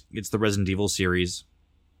earlier. It's the Resident Evil series.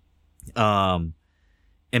 And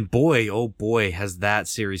boy, oh boy, has that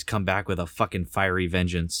series come back with a fucking fiery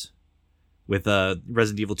vengeance. With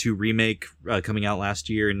Resident Evil 2 remake coming out last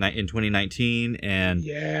year in 2019, and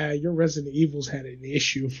yeah, your Resident Evils had an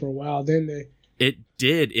issue for a while, didn't they? It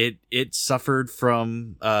did. It suffered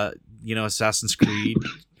from Assassin's Creed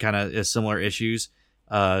kind of similar issues,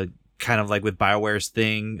 kind of like with BioWare's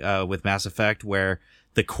thing with Mass Effect, where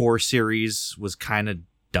the core series was kind of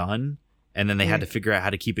done, and then they had to figure out how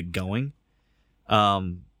to keep it going.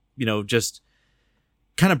 Just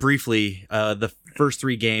kind of briefly, the first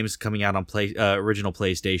 3 games coming out on original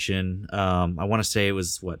PlayStation. I want to say it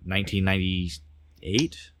was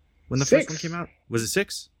 1998 when the first one came out. Was it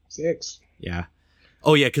 6? 6. Yeah.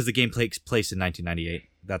 Oh yeah, because the game takes place in 1998.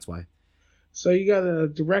 That's why. So you got a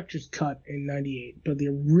director's cut in '98, but the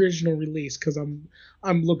original release, because I'm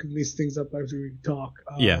looking these things up as we talk.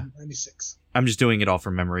 96. I'm just doing it all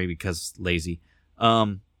from memory because lazy.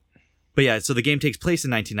 But yeah, so the game takes place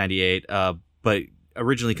in 1998, but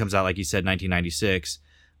originally comes out, like you said, 1996.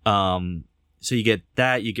 So you get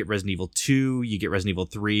that, you get Resident Evil 2, you get Resident Evil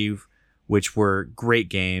 3, which were great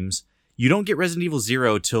games. You don't get Resident Evil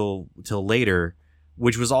 0 till later,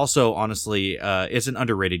 which was also, honestly, it's an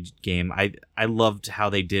underrated game. I loved how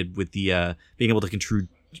they did with the being able to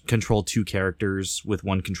control 2 characters with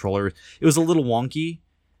one controller. It was a little wonky,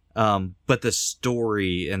 but the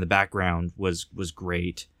story and the background was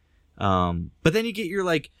great. But then you get your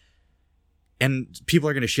and people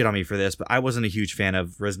are going to shit on me for this, but I wasn't a huge fan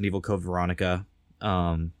of Resident Evil Code Veronica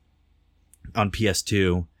on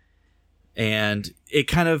PS2. And it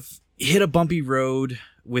kind of hit a bumpy road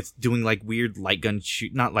with doing weird not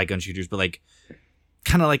light gun shooters, but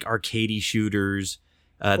kind of arcadey shooters.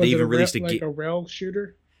 They even released a rail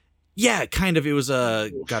shooter. Yeah, kind of. It was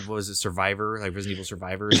God, what was it? Survivor, Resident Evil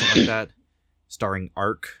Survivor or something like that, starring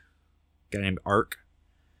Ark, a guy named Ark.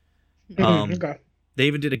 Okay. They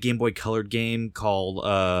even did a Game Boy Colored game called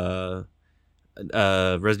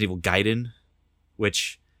Resident Evil Gaiden,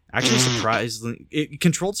 which actually it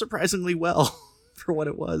controlled surprisingly well for what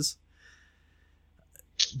it was.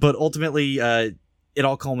 But ultimately, it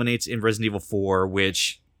all culminates in Resident Evil 4,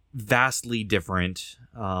 which vastly different,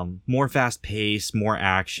 more fast-paced, more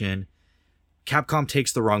action. Capcom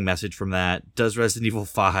takes the wrong message from that, does Resident Evil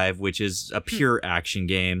 5, which is a pure action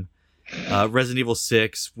game. Resident Evil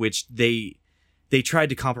 6, which they tried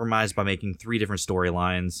to compromise by making 3 different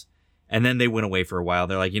storylines, and then they went away for a while.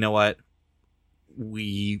 They're like, you know what?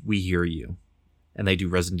 We hear you. And they do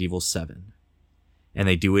Resident Evil 7. And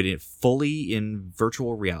they do it fully in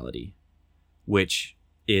virtual reality, which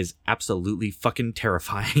is absolutely fucking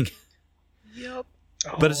terrifying. Yep.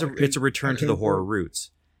 But it's a return to the horror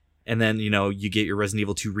roots. And then, you get your Resident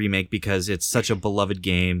Evil 2 remake because it's such a beloved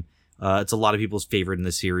game. It's a lot of people's favorite in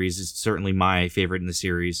the series. It's certainly my favorite in the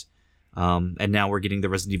series. And now we're getting the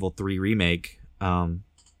Resident Evil 3 remake.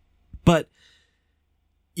 But,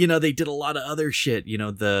 they did a lot of other shit.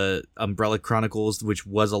 The Umbrella Chronicles, which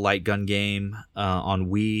was a light gun game on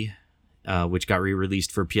Wii, which got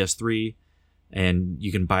re-released for PS3. And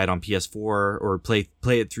you can buy it on PS4 or play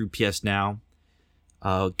it through PS Now.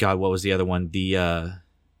 Oh, God, what was the other one? The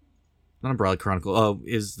not Umbrella Chronicle. Oh,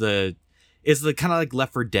 is the kind of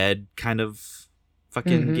Left 4 Dead kind of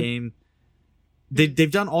fucking game.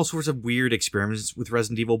 They've done all sorts of weird experiments with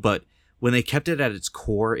Resident Evil, but when they kept it at its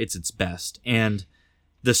core, it's its best. And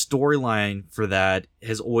the storyline for that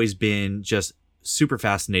has always been just super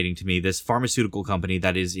fascinating to me. This pharmaceutical company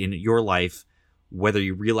that is in your life, whether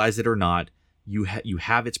you realize it or not, you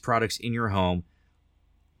have its products in your home.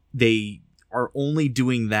 They are only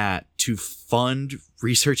doing that to fund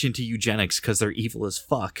research into eugenics because they're evil as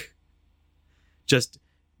fuck. Just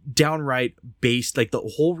downright based, like the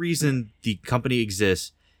whole reason the company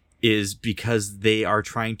exists is because they are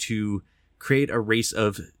trying to create a race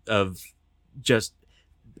of just,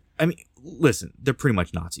 I mean, listen, they're pretty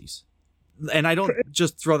much Nazis. And I don't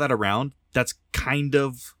just throw that around. That's kind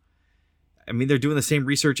of, I mean, they're doing the same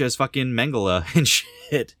research as fucking Mengele and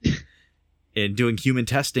shit. And doing human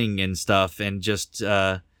testing and stuff. And just,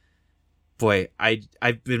 boy,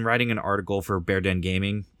 I've been writing an article for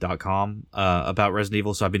BearDenGaming.com about Resident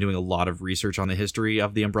Evil. So I've been doing a lot of research on the history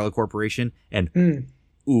of the Umbrella Corporation. And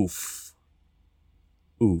oof.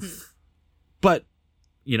 But,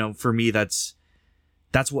 you know, for me, that's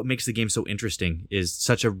what makes the game so interesting, is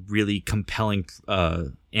such a really compelling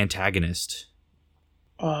antagonist.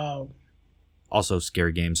 Also,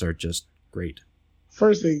 scary games are just great.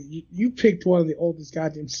 First thing, you picked one of the oldest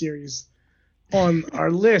goddamn series on our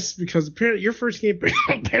list, because apparently your first game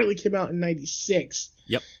apparently came out in '96.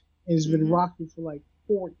 Yep. And it's been rocking for like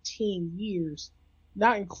 14 years,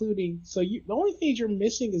 not including. So the only thing you're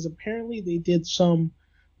missing is apparently they did some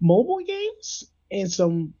mobile games and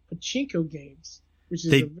some pachinko games, which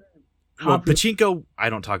is pachinko. I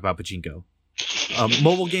don't talk about pachinko.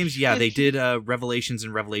 Mobile games, yeah, they did Revelations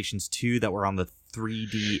and Revelations 2 that were on the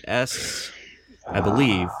 3DS. I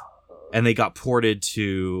believe, and they got ported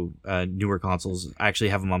to newer consoles. I actually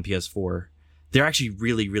have them on PS4. They're actually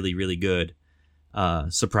really, really, really good,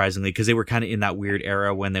 surprisingly, because they were kind of in that weird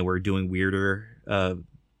era when they were doing weirder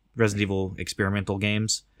Resident Evil experimental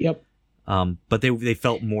games. Yep. But they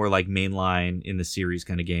felt more like mainline in the series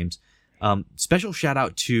kind of games. Special shout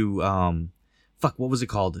out to what was it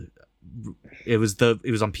called? It was on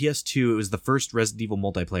PS2. It was the first Resident Evil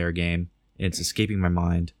multiplayer game, and it's escaping my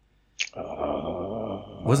mind.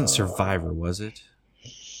 It wasn't Survivor, was it?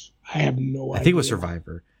 I have no idea. I think it was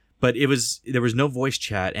Survivor. But there was no voice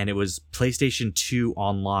chat, and it was PlayStation 2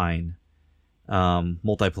 online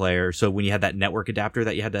multiplayer. So when you had that network adapter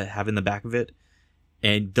that you had to have in the back of it,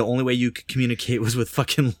 and the only way you could communicate was with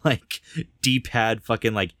fucking like D-pad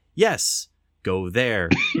fucking like, yes, go there.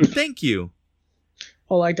 Thank you.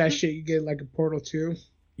 Oh, like that shit you get like a Portal 2?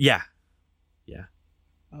 Yeah.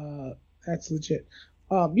 That's legit.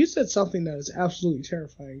 You said something that is absolutely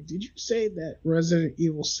terrifying. Did you say that Resident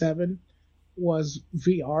Evil 7 was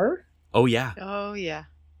VR? Oh, yeah. Oh, yeah.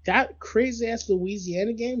 That crazy-ass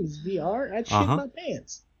Louisiana game is VR? I'd shit my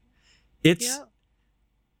pants.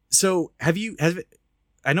 So,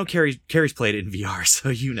 I know Carrie's played it in VR, so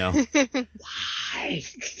you know. Why?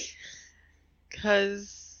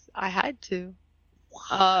 Because I had to.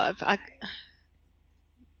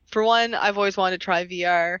 For one, I've always wanted to try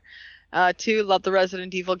VR. Two, love the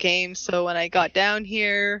Resident Evil games. So when I got down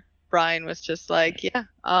here, Brian was just like, yeah,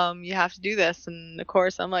 you have to do this. And of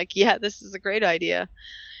course, I'm like, yeah, this is a great idea.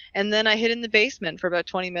 And then I hid in the basement for about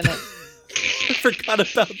 20 minutes. I forgot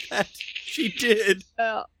about that. She did.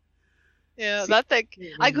 Yeah, that's like,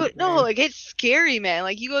 it's scary, man.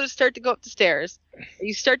 Like, you start to go up the stairs.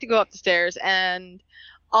 You start to go up the stairs, and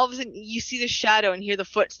all of a sudden, you see the shadow and hear the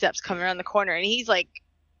footsteps coming around the corner, and he's like,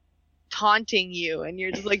 taunting you, and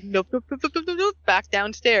you're just like, nope, back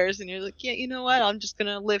downstairs, and you're like, yeah, you know what, I'm just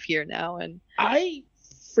gonna live here now. And I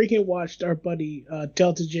freaking watched our buddy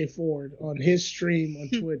Delta J Ford on his stream on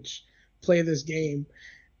Twitch play this game,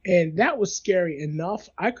 and that was scary enough.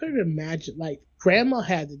 I couldn't imagine, like, Grandma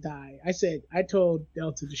had to die. I told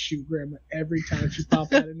Delta to shoot Grandma every time she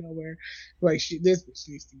popped out of nowhere. Like, this bitch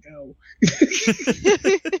needs to go.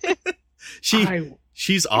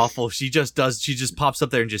 She's awful. She just pops up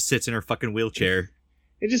there and just sits in her fucking wheelchair.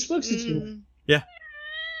 It just looks at you. Yeah.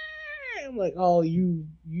 I'm like, oh, you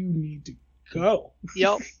need to go.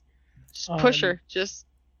 Yep. Just push her.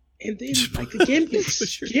 And then like the game gets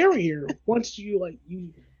scarier once you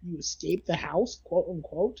escape the house, quote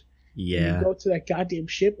unquote. Yeah. And you go to that goddamn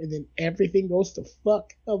ship, and then everything goes to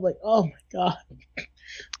fuck. I'm like, oh my god.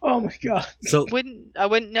 Oh my god. So I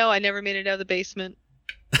wouldn't know. I never made it out of the basement.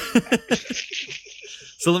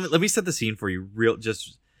 So let me set the scene for you.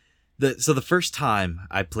 So the first time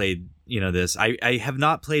I played, this, I have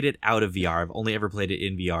not played it out of VR. I've only ever played it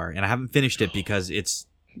in VR, and I haven't finished it because it's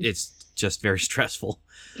just very stressful.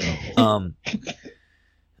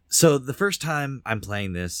 So the first time I'm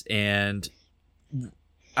playing this, and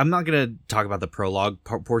I'm not gonna talk about the prologue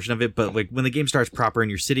portion of it, but like when the game starts proper and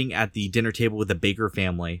you're sitting at the dinner table with the Baker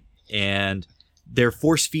family, and they're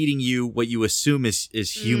force feeding you what you assume is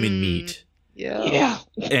human meat. Yeah.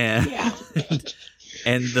 And Yeah.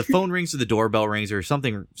 and the phone rings or the doorbell rings or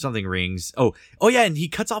something rings. Oh yeah, and he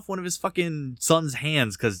cuts off one of his fucking son's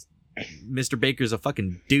hands because Mr. Baker's a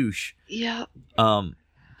fucking douche. Yeah.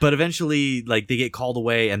 But eventually, like, they get called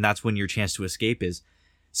away, and that's when your chance to escape is.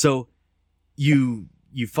 So you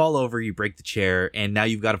fall over, you break the chair, and now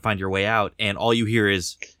you've got to find your way out, and all you hear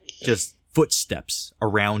is just footsteps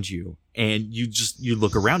around you, and you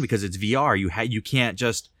look around because it's VR. You can't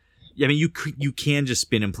just. I mean, you can just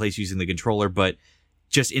spin in place using the controller, but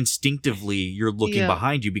just instinctively you're looking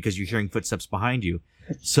behind you because you're hearing footsteps behind you.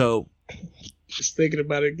 So Just thinking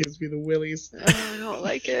about it gives me the willies. Oh, I don't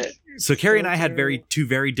like it. So Carrie and I had two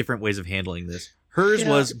very different ways of handling this. Hers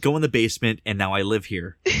was go in the basement and now I live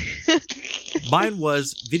here. Mine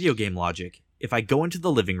was video game logic. If I go into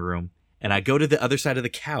the living room and I go to the other side of the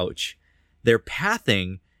couch, their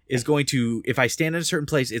pathing is going to, if I stand in a certain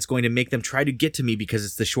place, it's going to make them try to get to me because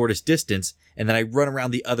it's the shortest distance, and then I run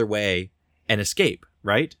around the other way and escape,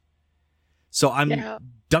 right? So I'm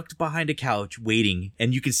ducked behind a couch waiting,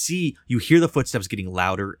 and you hear the footsteps getting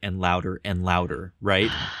louder and louder and louder,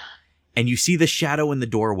 right? And you see the shadow in the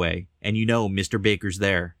doorway, and you know Mr. Baker's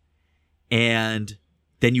there. And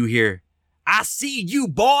then you hear, "I see you,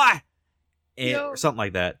 boy!" Or something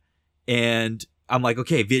like that. And I'm like,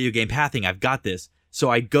 okay, video game pathing, I've got this. So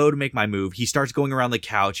I go to make my move. He starts going around the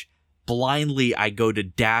couch. Blindly, I go to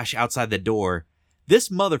dash outside the door. This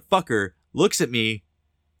motherfucker looks at me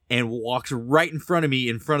and walks right in front of me,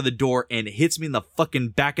 in front of the door, and hits me in the fucking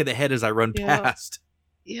back of the head as I run past.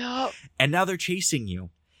 Yeah. And now they're chasing you.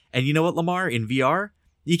 And you know what, Lamar? In VR,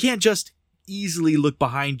 you can't just easily look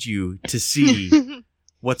behind you to see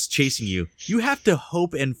what's chasing you. You have to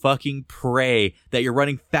hope and fucking pray that you're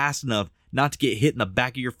running fast enough not to get hit in the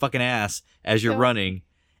back of your fucking ass as you're running.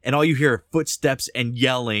 And all you hear are footsteps and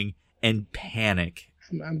yelling and panic.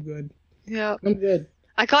 I'm good. Yeah. I'm good.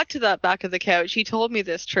 I got to that back of the couch. He told me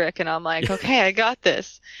this trick, and I'm like, okay, I got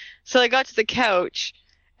this. So I got to the couch,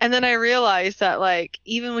 and then I realized that, like,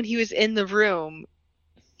 even when he was in the room,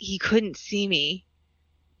 he couldn't see me.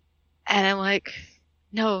 And I'm like,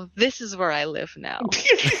 no, this is where I live now.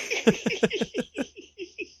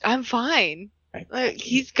 I'm fine. Like,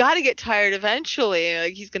 he's got to get tired eventually.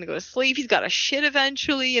 Like, he's gonna go to sleep. He's got to shit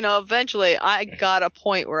eventually. You know, eventually, I got a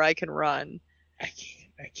point where I can run. I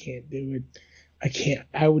can't do it. I can't.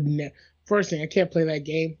 I would never. First thing, I can't play that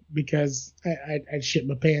game because I'd shit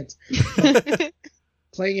my pants.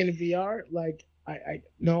 Playing in VR, like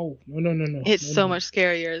no. It's so much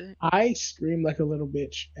scarier. I screamed like a little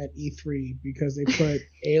bitch at E3 because they put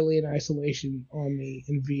Alien Isolation on me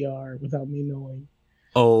in VR without me knowing.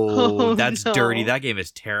 Oh, that's dirty. That game is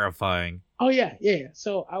terrifying. Oh yeah.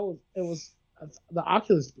 So it was the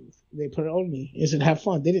Oculus booth. They put it on me and said, "Have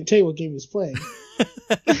fun." They didn't tell you what game he was playing.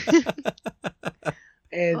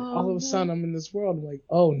 And all of a sudden, I'm in this world. I'm like,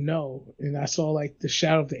 "Oh no!" And I saw like the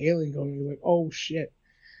shadow of the alien going. Like, "Oh shit!"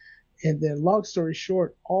 And then, long story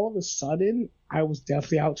short, all of a sudden, I was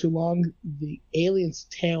definitely out too long. The alien's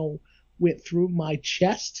tail went through my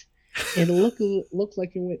chest. And it looked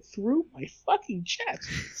like it went through my fucking chest.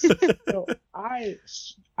 So I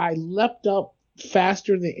leapt up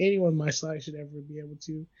faster than anyone my size should ever be able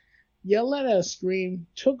to. Yelled at a scream,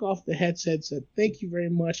 took off the headset, said thank you very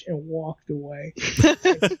much, and walked away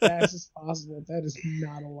as fast as possible. That is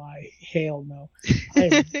not a lie. Hell no.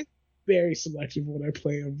 I am very selective when I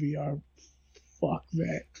play on VR. Fuck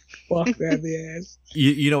that. Fuck that in the ass.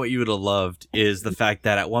 You know what you would have loved is the fact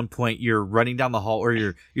that at one point you're running down the hall, or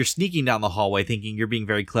you're sneaking down the hallway thinking you're being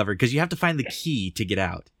very clever because you have to find the key to get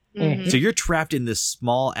out. Mm-hmm. So you're trapped in this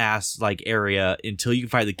small ass like area until you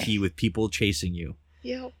find the key with people chasing you.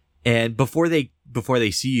 Yep. And before they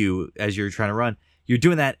see you as you're trying to run, you're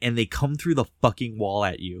doing that and they come through the fucking wall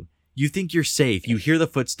at you. You think you're safe. You hear the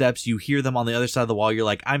footsteps. You hear them on the other side of the wall. You're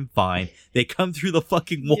like, I'm fine. They come through the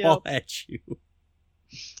fucking wall at you.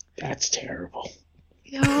 That's terrible.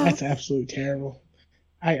 Yeah. That's absolutely terrible.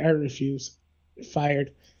 I refuse.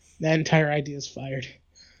 Fired. That entire idea is fired.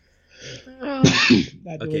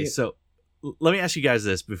 Okay, so let me ask you guys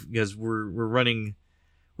this because we're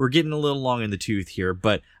getting a little long in the tooth here,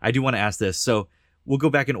 but I do want to ask this. So we'll go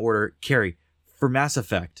back in order. Carrie, for Mass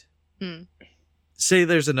Effect, say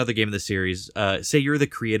there's another game in the series. Say you're the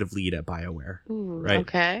creative lead at BioWare, right?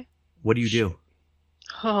 Okay. What do you do?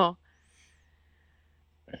 Oh.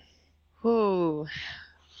 Ooh.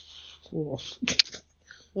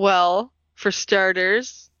 Well, for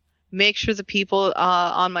starters, make sure the people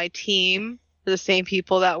on my team are the same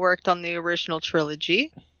people that worked on the original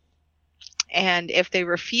trilogy. And if they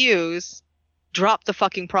refuse, drop the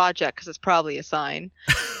fucking project because it's probably a sign.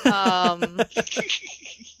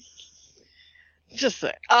 Just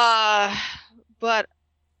but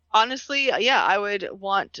honestly, yeah, I would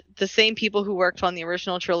want the same people who worked on the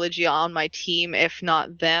original trilogy on my team, if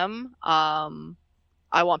not them.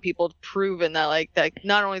 I want people proven that like that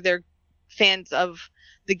not only they're fans of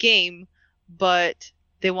the game, but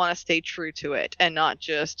they want to stay true to it and not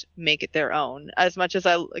just make it their own. As much as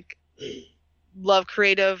I love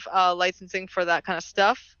creative licensing for that kind of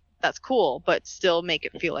stuff, that's cool, but still make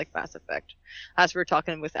it feel like Mass Effect, as we were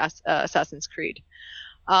talking with Assassin's Creed.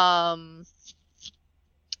 And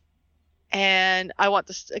I want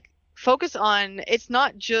to focus on, it's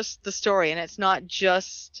not just the story and it's not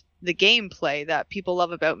just the gameplay that people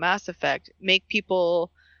love about Mass Effect. Make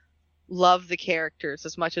people love the characters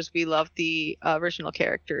as much as we love the original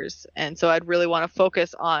characters. And so I'd really want to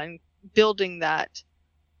focus on building that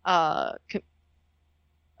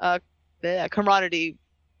camaraderie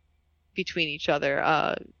between each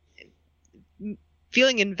other,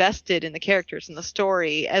 feeling invested in the characters and the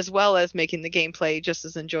story, as well as making the gameplay just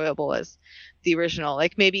as enjoyable as the original.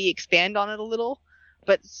 Like maybe expand on it a little,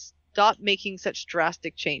 but stop making such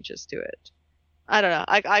drastic changes to it. I don't know.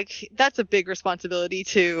 I that's a big responsibility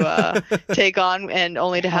to take on, and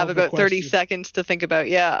only to have about 30 seconds to think about.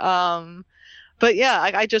 Yeah. But yeah,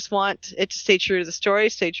 I just want it to stay true to the story,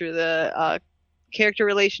 stay true to the character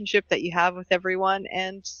relationship that you have with everyone,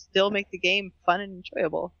 and still make the game fun and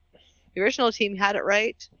enjoyable. The original team had it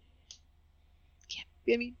right.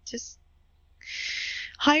 I mean, just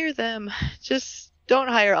hire them. Just don't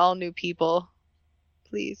hire all new people,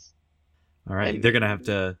 please. All right, they're gonna have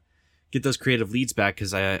to get those creative leads back,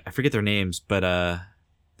 because I forget their names, but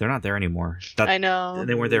they're not there anymore. I know.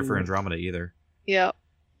 They weren't there for Andromeda either. Yeah.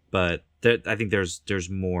 But I think there's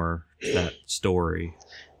more to that story.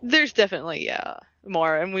 There's definitely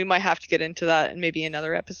more, and we might have to get into that in maybe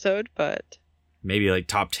another episode, but maybe like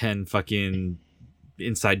top 10 fucking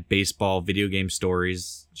inside baseball video game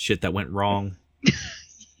stories, shit that went wrong.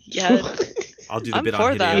 Yeah. I'll do the bit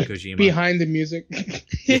on Hideo Kojima. Behind the music.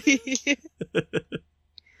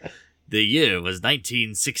 The year was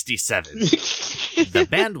 1967. The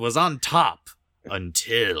band was on top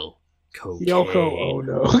until cocaine. Yoko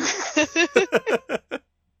Ono.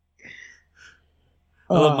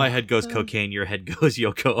 I love my head goes cocaine, your head goes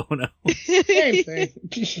Yoko Ono. Same thing.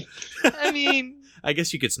 I mean, I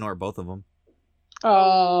guess you could snort both of them.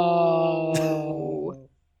 Oh.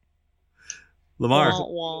 Lamar.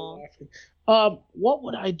 What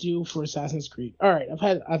would I do for Assassin's Creed? All right,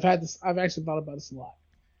 I've actually thought about this a lot.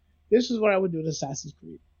 This is what I would do with Assassin's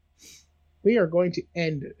Creed. We are going to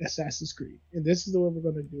end Assassin's Creed, and this is the way we're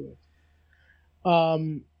going to do it.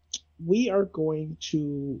 We are going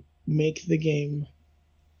to make the game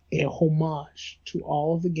a homage to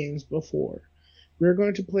all of the games before. We're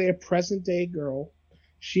going to play a present-day girl.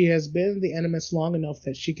 She has been in the Animus long enough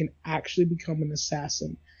that she can actually become an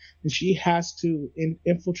assassin, and she has to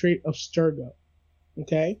infiltrate Abstergo.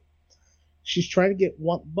 Okay? She's trying to get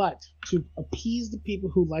one, but to appease the people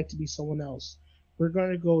who like to be someone else, we're going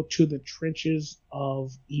to go to the trenches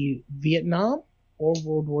of Vietnam or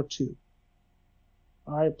World War II.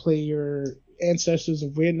 All right, play your ancestors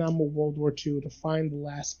of Vietnam or World War II to find the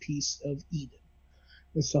last piece of Eden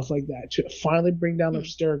and stuff like that. To finally bring down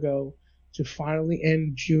Abstergo, to finally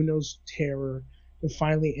end Juno's terror, to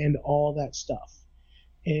finally end all that stuff.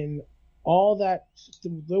 And all that,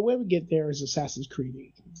 the way we get there is Assassin's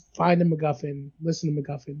Creed. Find a MacGuffin, listen to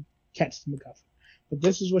MacGuffin, catch the MacGuffin. But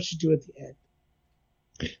this is what you do at the end.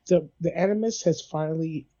 The Animus has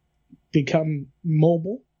finally become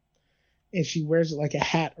mobile, and she wears it like a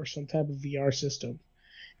hat or some type of VR system.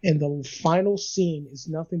 And the final scene is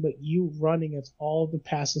nothing but you running as all the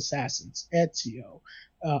past assassins. Ezio,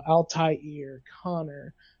 Altair,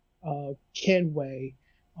 Connor, Kenway,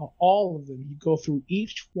 all of them. You go through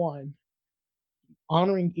each one,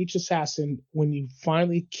 honoring each assassin when you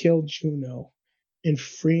finally kill Juno and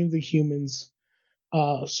freeing the humans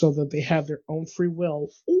so that they have their own free will.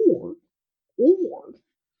 Or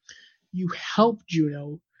you help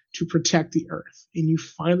Juno to protect the Earth, and you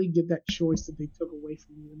finally get that choice that they took away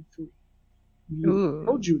from you in 3. You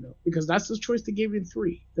know Juno, because that's the choice they gave you in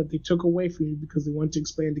 3, that they took away from you because they wanted to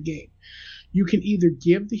expand the game. You can either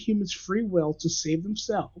give the humans free will to save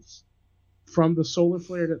themselves from the solar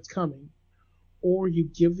flare that's coming, or you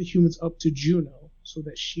give the humans up to Juno so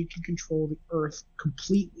that she can control the Earth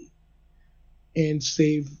completely and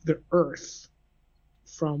save the Earth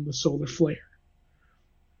from the solar flare.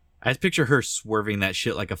 I just picture her swerving that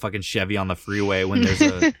shit like a fucking Chevy on the freeway when there's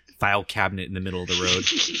a file cabinet in the middle of the road.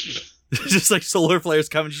 Just like solar flares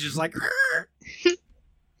coming, she's just like...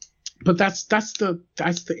 But that's the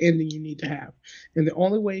ending you need to have, and the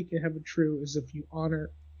only way you can have it true is if you honor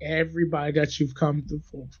everybody that you've come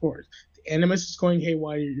for. The Animus is going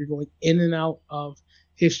haywire. You're going in and out of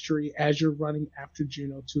history as you're running after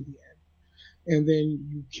Juno to the end, and then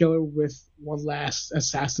you kill her with one last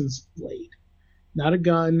assassin's blade, not a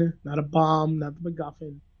gun, not a bomb, not the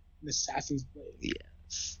MacGuffin, an assassin's blade.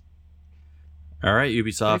 Yes. All right,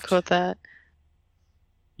 Ubisoft. Quote that.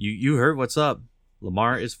 You heard what's up.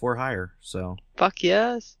 Lamar is for hire, so Fuck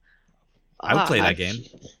yes. I would play that game.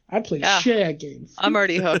 I play shit at games. I'm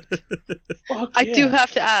already hooked. Fuck I yeah. do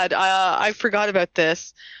have to add, I forgot about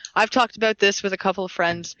this. I've talked about this with a couple of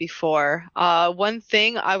friends before. One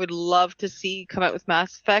thing I would love to see come out with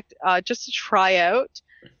Mass Effect, just to try out,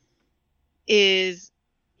 is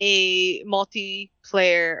a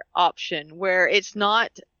multiplayer option where it's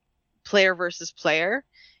not player versus player.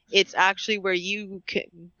 It's actually where you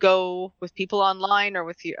can go with people online or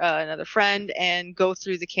with another friend and go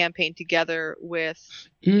through the campaign together with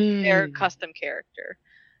their custom character.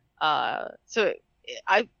 So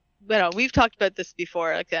we've talked about this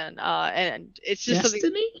before, again, and it's just Destiny?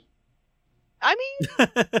 something. I mean,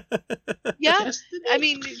 yeah. Destiny? I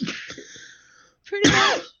mean, pretty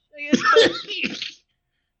much. I guess.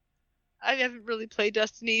 I haven't really played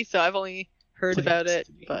Destiny, so I've only heard about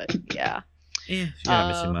Destiny. it. But yeah. Yeah, you're not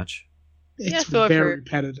missing much. It's so I've very heard.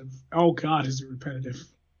 repetitive. Oh God, is it repetitive?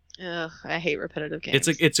 Ugh, I hate repetitive games.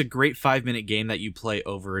 It's a great 5-minute game that you play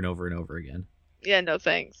over and over and over again. Yeah, no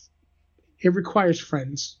thanks. It requires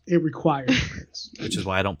friends. It requires friends. Which is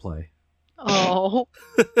why I don't play. Oh.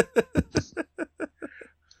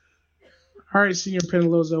 All right, Senor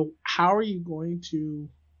Penaloza, how are you going to?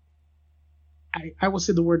 I will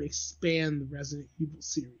say the word expand the Resident Evil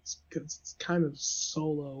series because it's kind of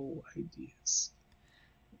solo ideas.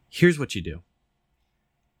 Here's what you do.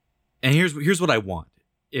 And here's what I want.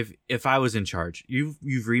 If I was in charge, you've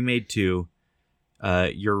remade 2,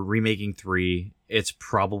 you're remaking 3. It's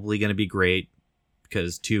probably going to be great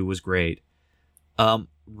because 2 was great.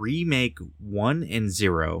 Remake 1 and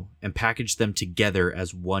 0 and package them together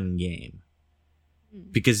as one game.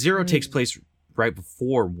 Because 0 takes place right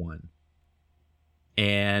before 1.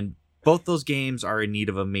 And both those games are in need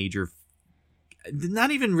of a major, not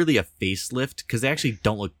even really a facelift, because they actually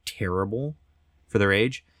don't look terrible for their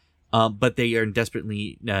age. But they are in desperate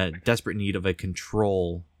need of a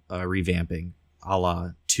control revamping, a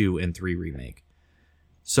la 2 and 3 remake.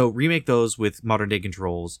 So remake those with modern day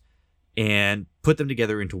controls and put them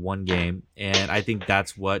together into one game. And I think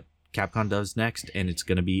that's what Capcom does next, and it's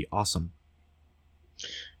going to be awesome.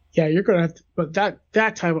 Yeah, you're gonna have to, but that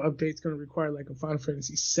type of update is gonna require like a Final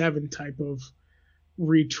Fantasy VII type of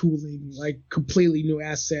retooling, like completely new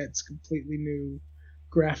assets, completely new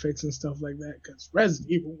graphics and stuff like that. Because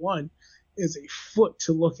Resident Evil 1 is a foot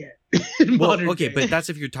to look at. Well, okay, but that's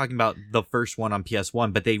if you're talking about the first one on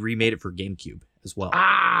PS1, but they remade it for GameCube as well.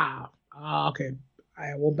 Okay,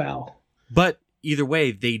 I will bow. But either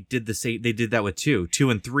way, they did the same. They did that with 2. 2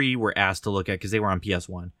 and 3 were asked to look at because they were on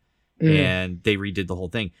PS1. And they redid the whole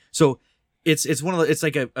thing. So it's one of the, it's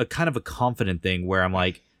like a kind of a confident thing where I'm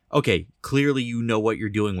like, okay, clearly you know what you're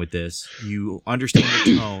doing with this. You understand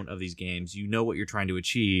the tone of these games. You know what you're trying to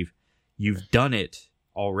achieve. You've done it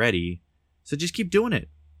already. So just keep doing it.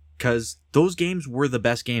 Because those games were the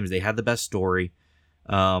best games. They had the best story.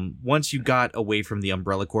 Once you got away from the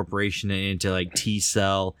Umbrella Corporation and into like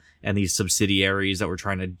T-Cell and these subsidiaries that were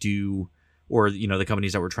trying to do, or, you know, the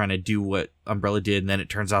companies that were trying to do what Umbrella did, and then it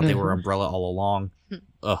turns out they were Umbrella all along.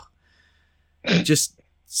 Ugh. Just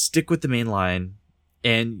stick with the main line.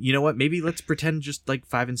 And you know what? Maybe let's pretend just like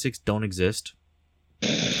 5 and 6 don't exist.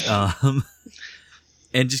 And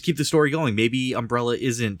just keep the story going. Maybe Umbrella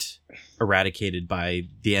isn't eradicated by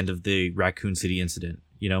the end of the Raccoon City incident.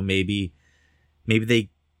 You know, maybe they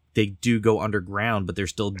do go underground, but they're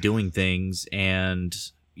still doing things, and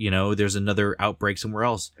you know, there's another outbreak somewhere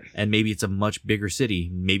else, and maybe it's a much bigger city.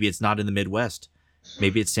 Maybe it's not in the Midwest.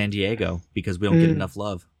 Maybe it's San Diego because we don't get enough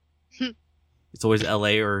love. It's always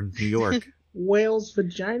LA or New York. Whale's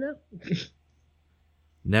vagina?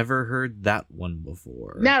 Never heard that one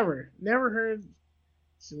before. Never heard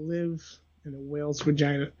to live in a whale's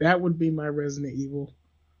vagina. That would be my Resident Evil.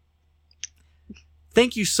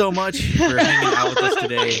 Thank you so much for hanging out with us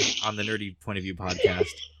today on the Nerdy Point of View podcast.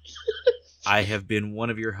 I have been one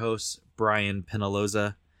of your hosts, Brian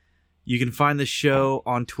Penaloza. You can find the show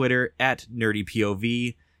on Twitter at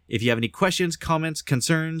NerdyPOV. If you have any questions, comments,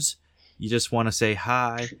 concerns, you just want to say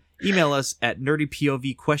hi, email us at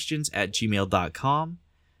nerdypovquestions@gmail.com.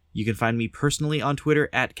 You can find me personally on Twitter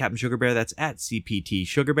at Captain Sugar Bear. That's at CPT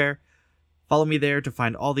Sugar Bear. Follow me there to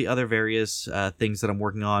find all the other various things that I'm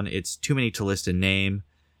working on. It's too many to list and name.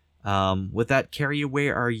 With that, Carrie,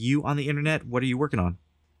 where are you on the internet? What are you working on?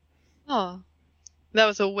 Oh, that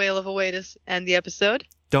was a whale of a way to end the episode.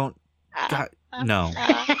 Don't. God, no.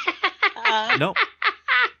 Nope.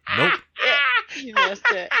 Nope. You missed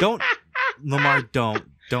it. Don't. Lamar, don't.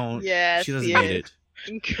 Yes, She doesn't need it.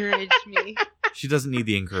 Encourage me. She doesn't need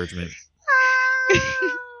the encouragement.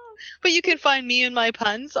 But you can find me and my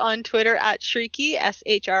puns on Twitter at Shrieky,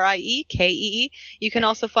 SHRIEKEE. You can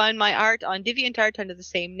also find my art on DeviantArt under the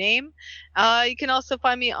same name. You can also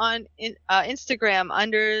find me on Instagram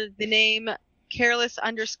under the name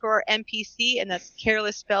careless_NPC, and that's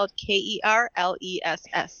careless spelled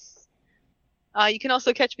KERLESS. You can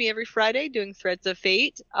also catch me every Friday doing Threads of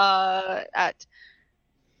Fate at,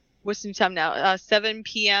 what's the new time now? 7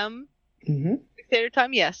 p.m. Mm-hmm. Standard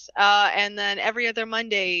Time, yes. And then every other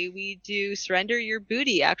Monday we do Surrender Your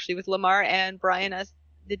Booty, actually, with Lamar and Brian as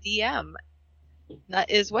the DM.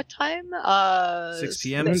 That is what time? 6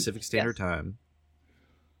 p.m. Pacific Standard Time.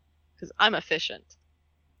 Because I'm efficient.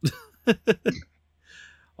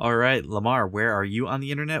 All right, Lamar, where are you on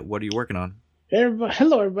the internet? What are you working on?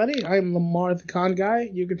 Hello, everybody. I'm Lamar the Con Guy.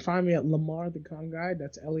 You can find me at Lamar the Con Guy.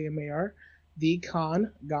 That's LEMAR, the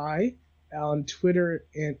Con Guy, on Twitter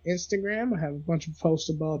and Instagram. I have a bunch of posts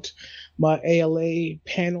about my ALA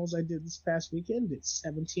panels I did this past weekend. It's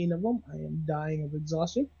 17 of them. I am dying of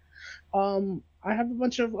exhaustion. I have a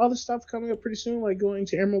bunch of other stuff coming up pretty soon, like going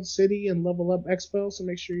to Emerald City and Level Up Expo, so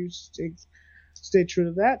make sure you stay true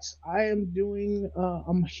to that. I am doing,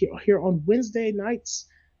 I'm here on Wednesday nights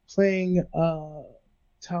playing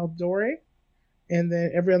Taldore, and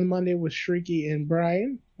then every other Monday with Shrieky and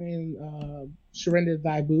Brian playing Surrender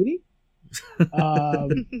Thy Booty.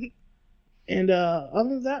 And other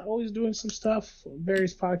than that, always doing some stuff,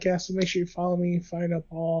 various podcasts, so make sure you follow me and find out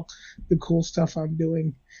all the cool stuff I'm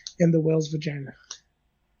doing in the whale's vagina.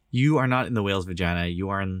 You are not in the whale's vagina. You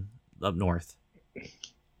are up north.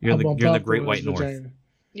 You're in the Great White North. Vagina.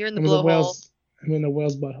 You're in the blowhole. I'm in the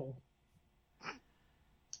whale's butthole.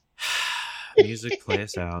 Music, play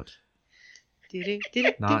us out.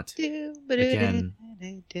 Not again.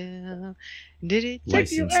 Take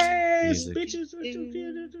your ass, music. bitches. What you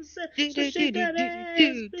did to say? So shake that ass,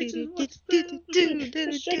 bitches. What you did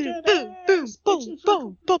to say? Shake that ass, bitches.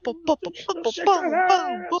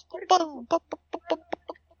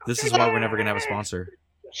 This is why we're never going to have a sponsor.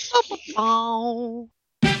 Oh.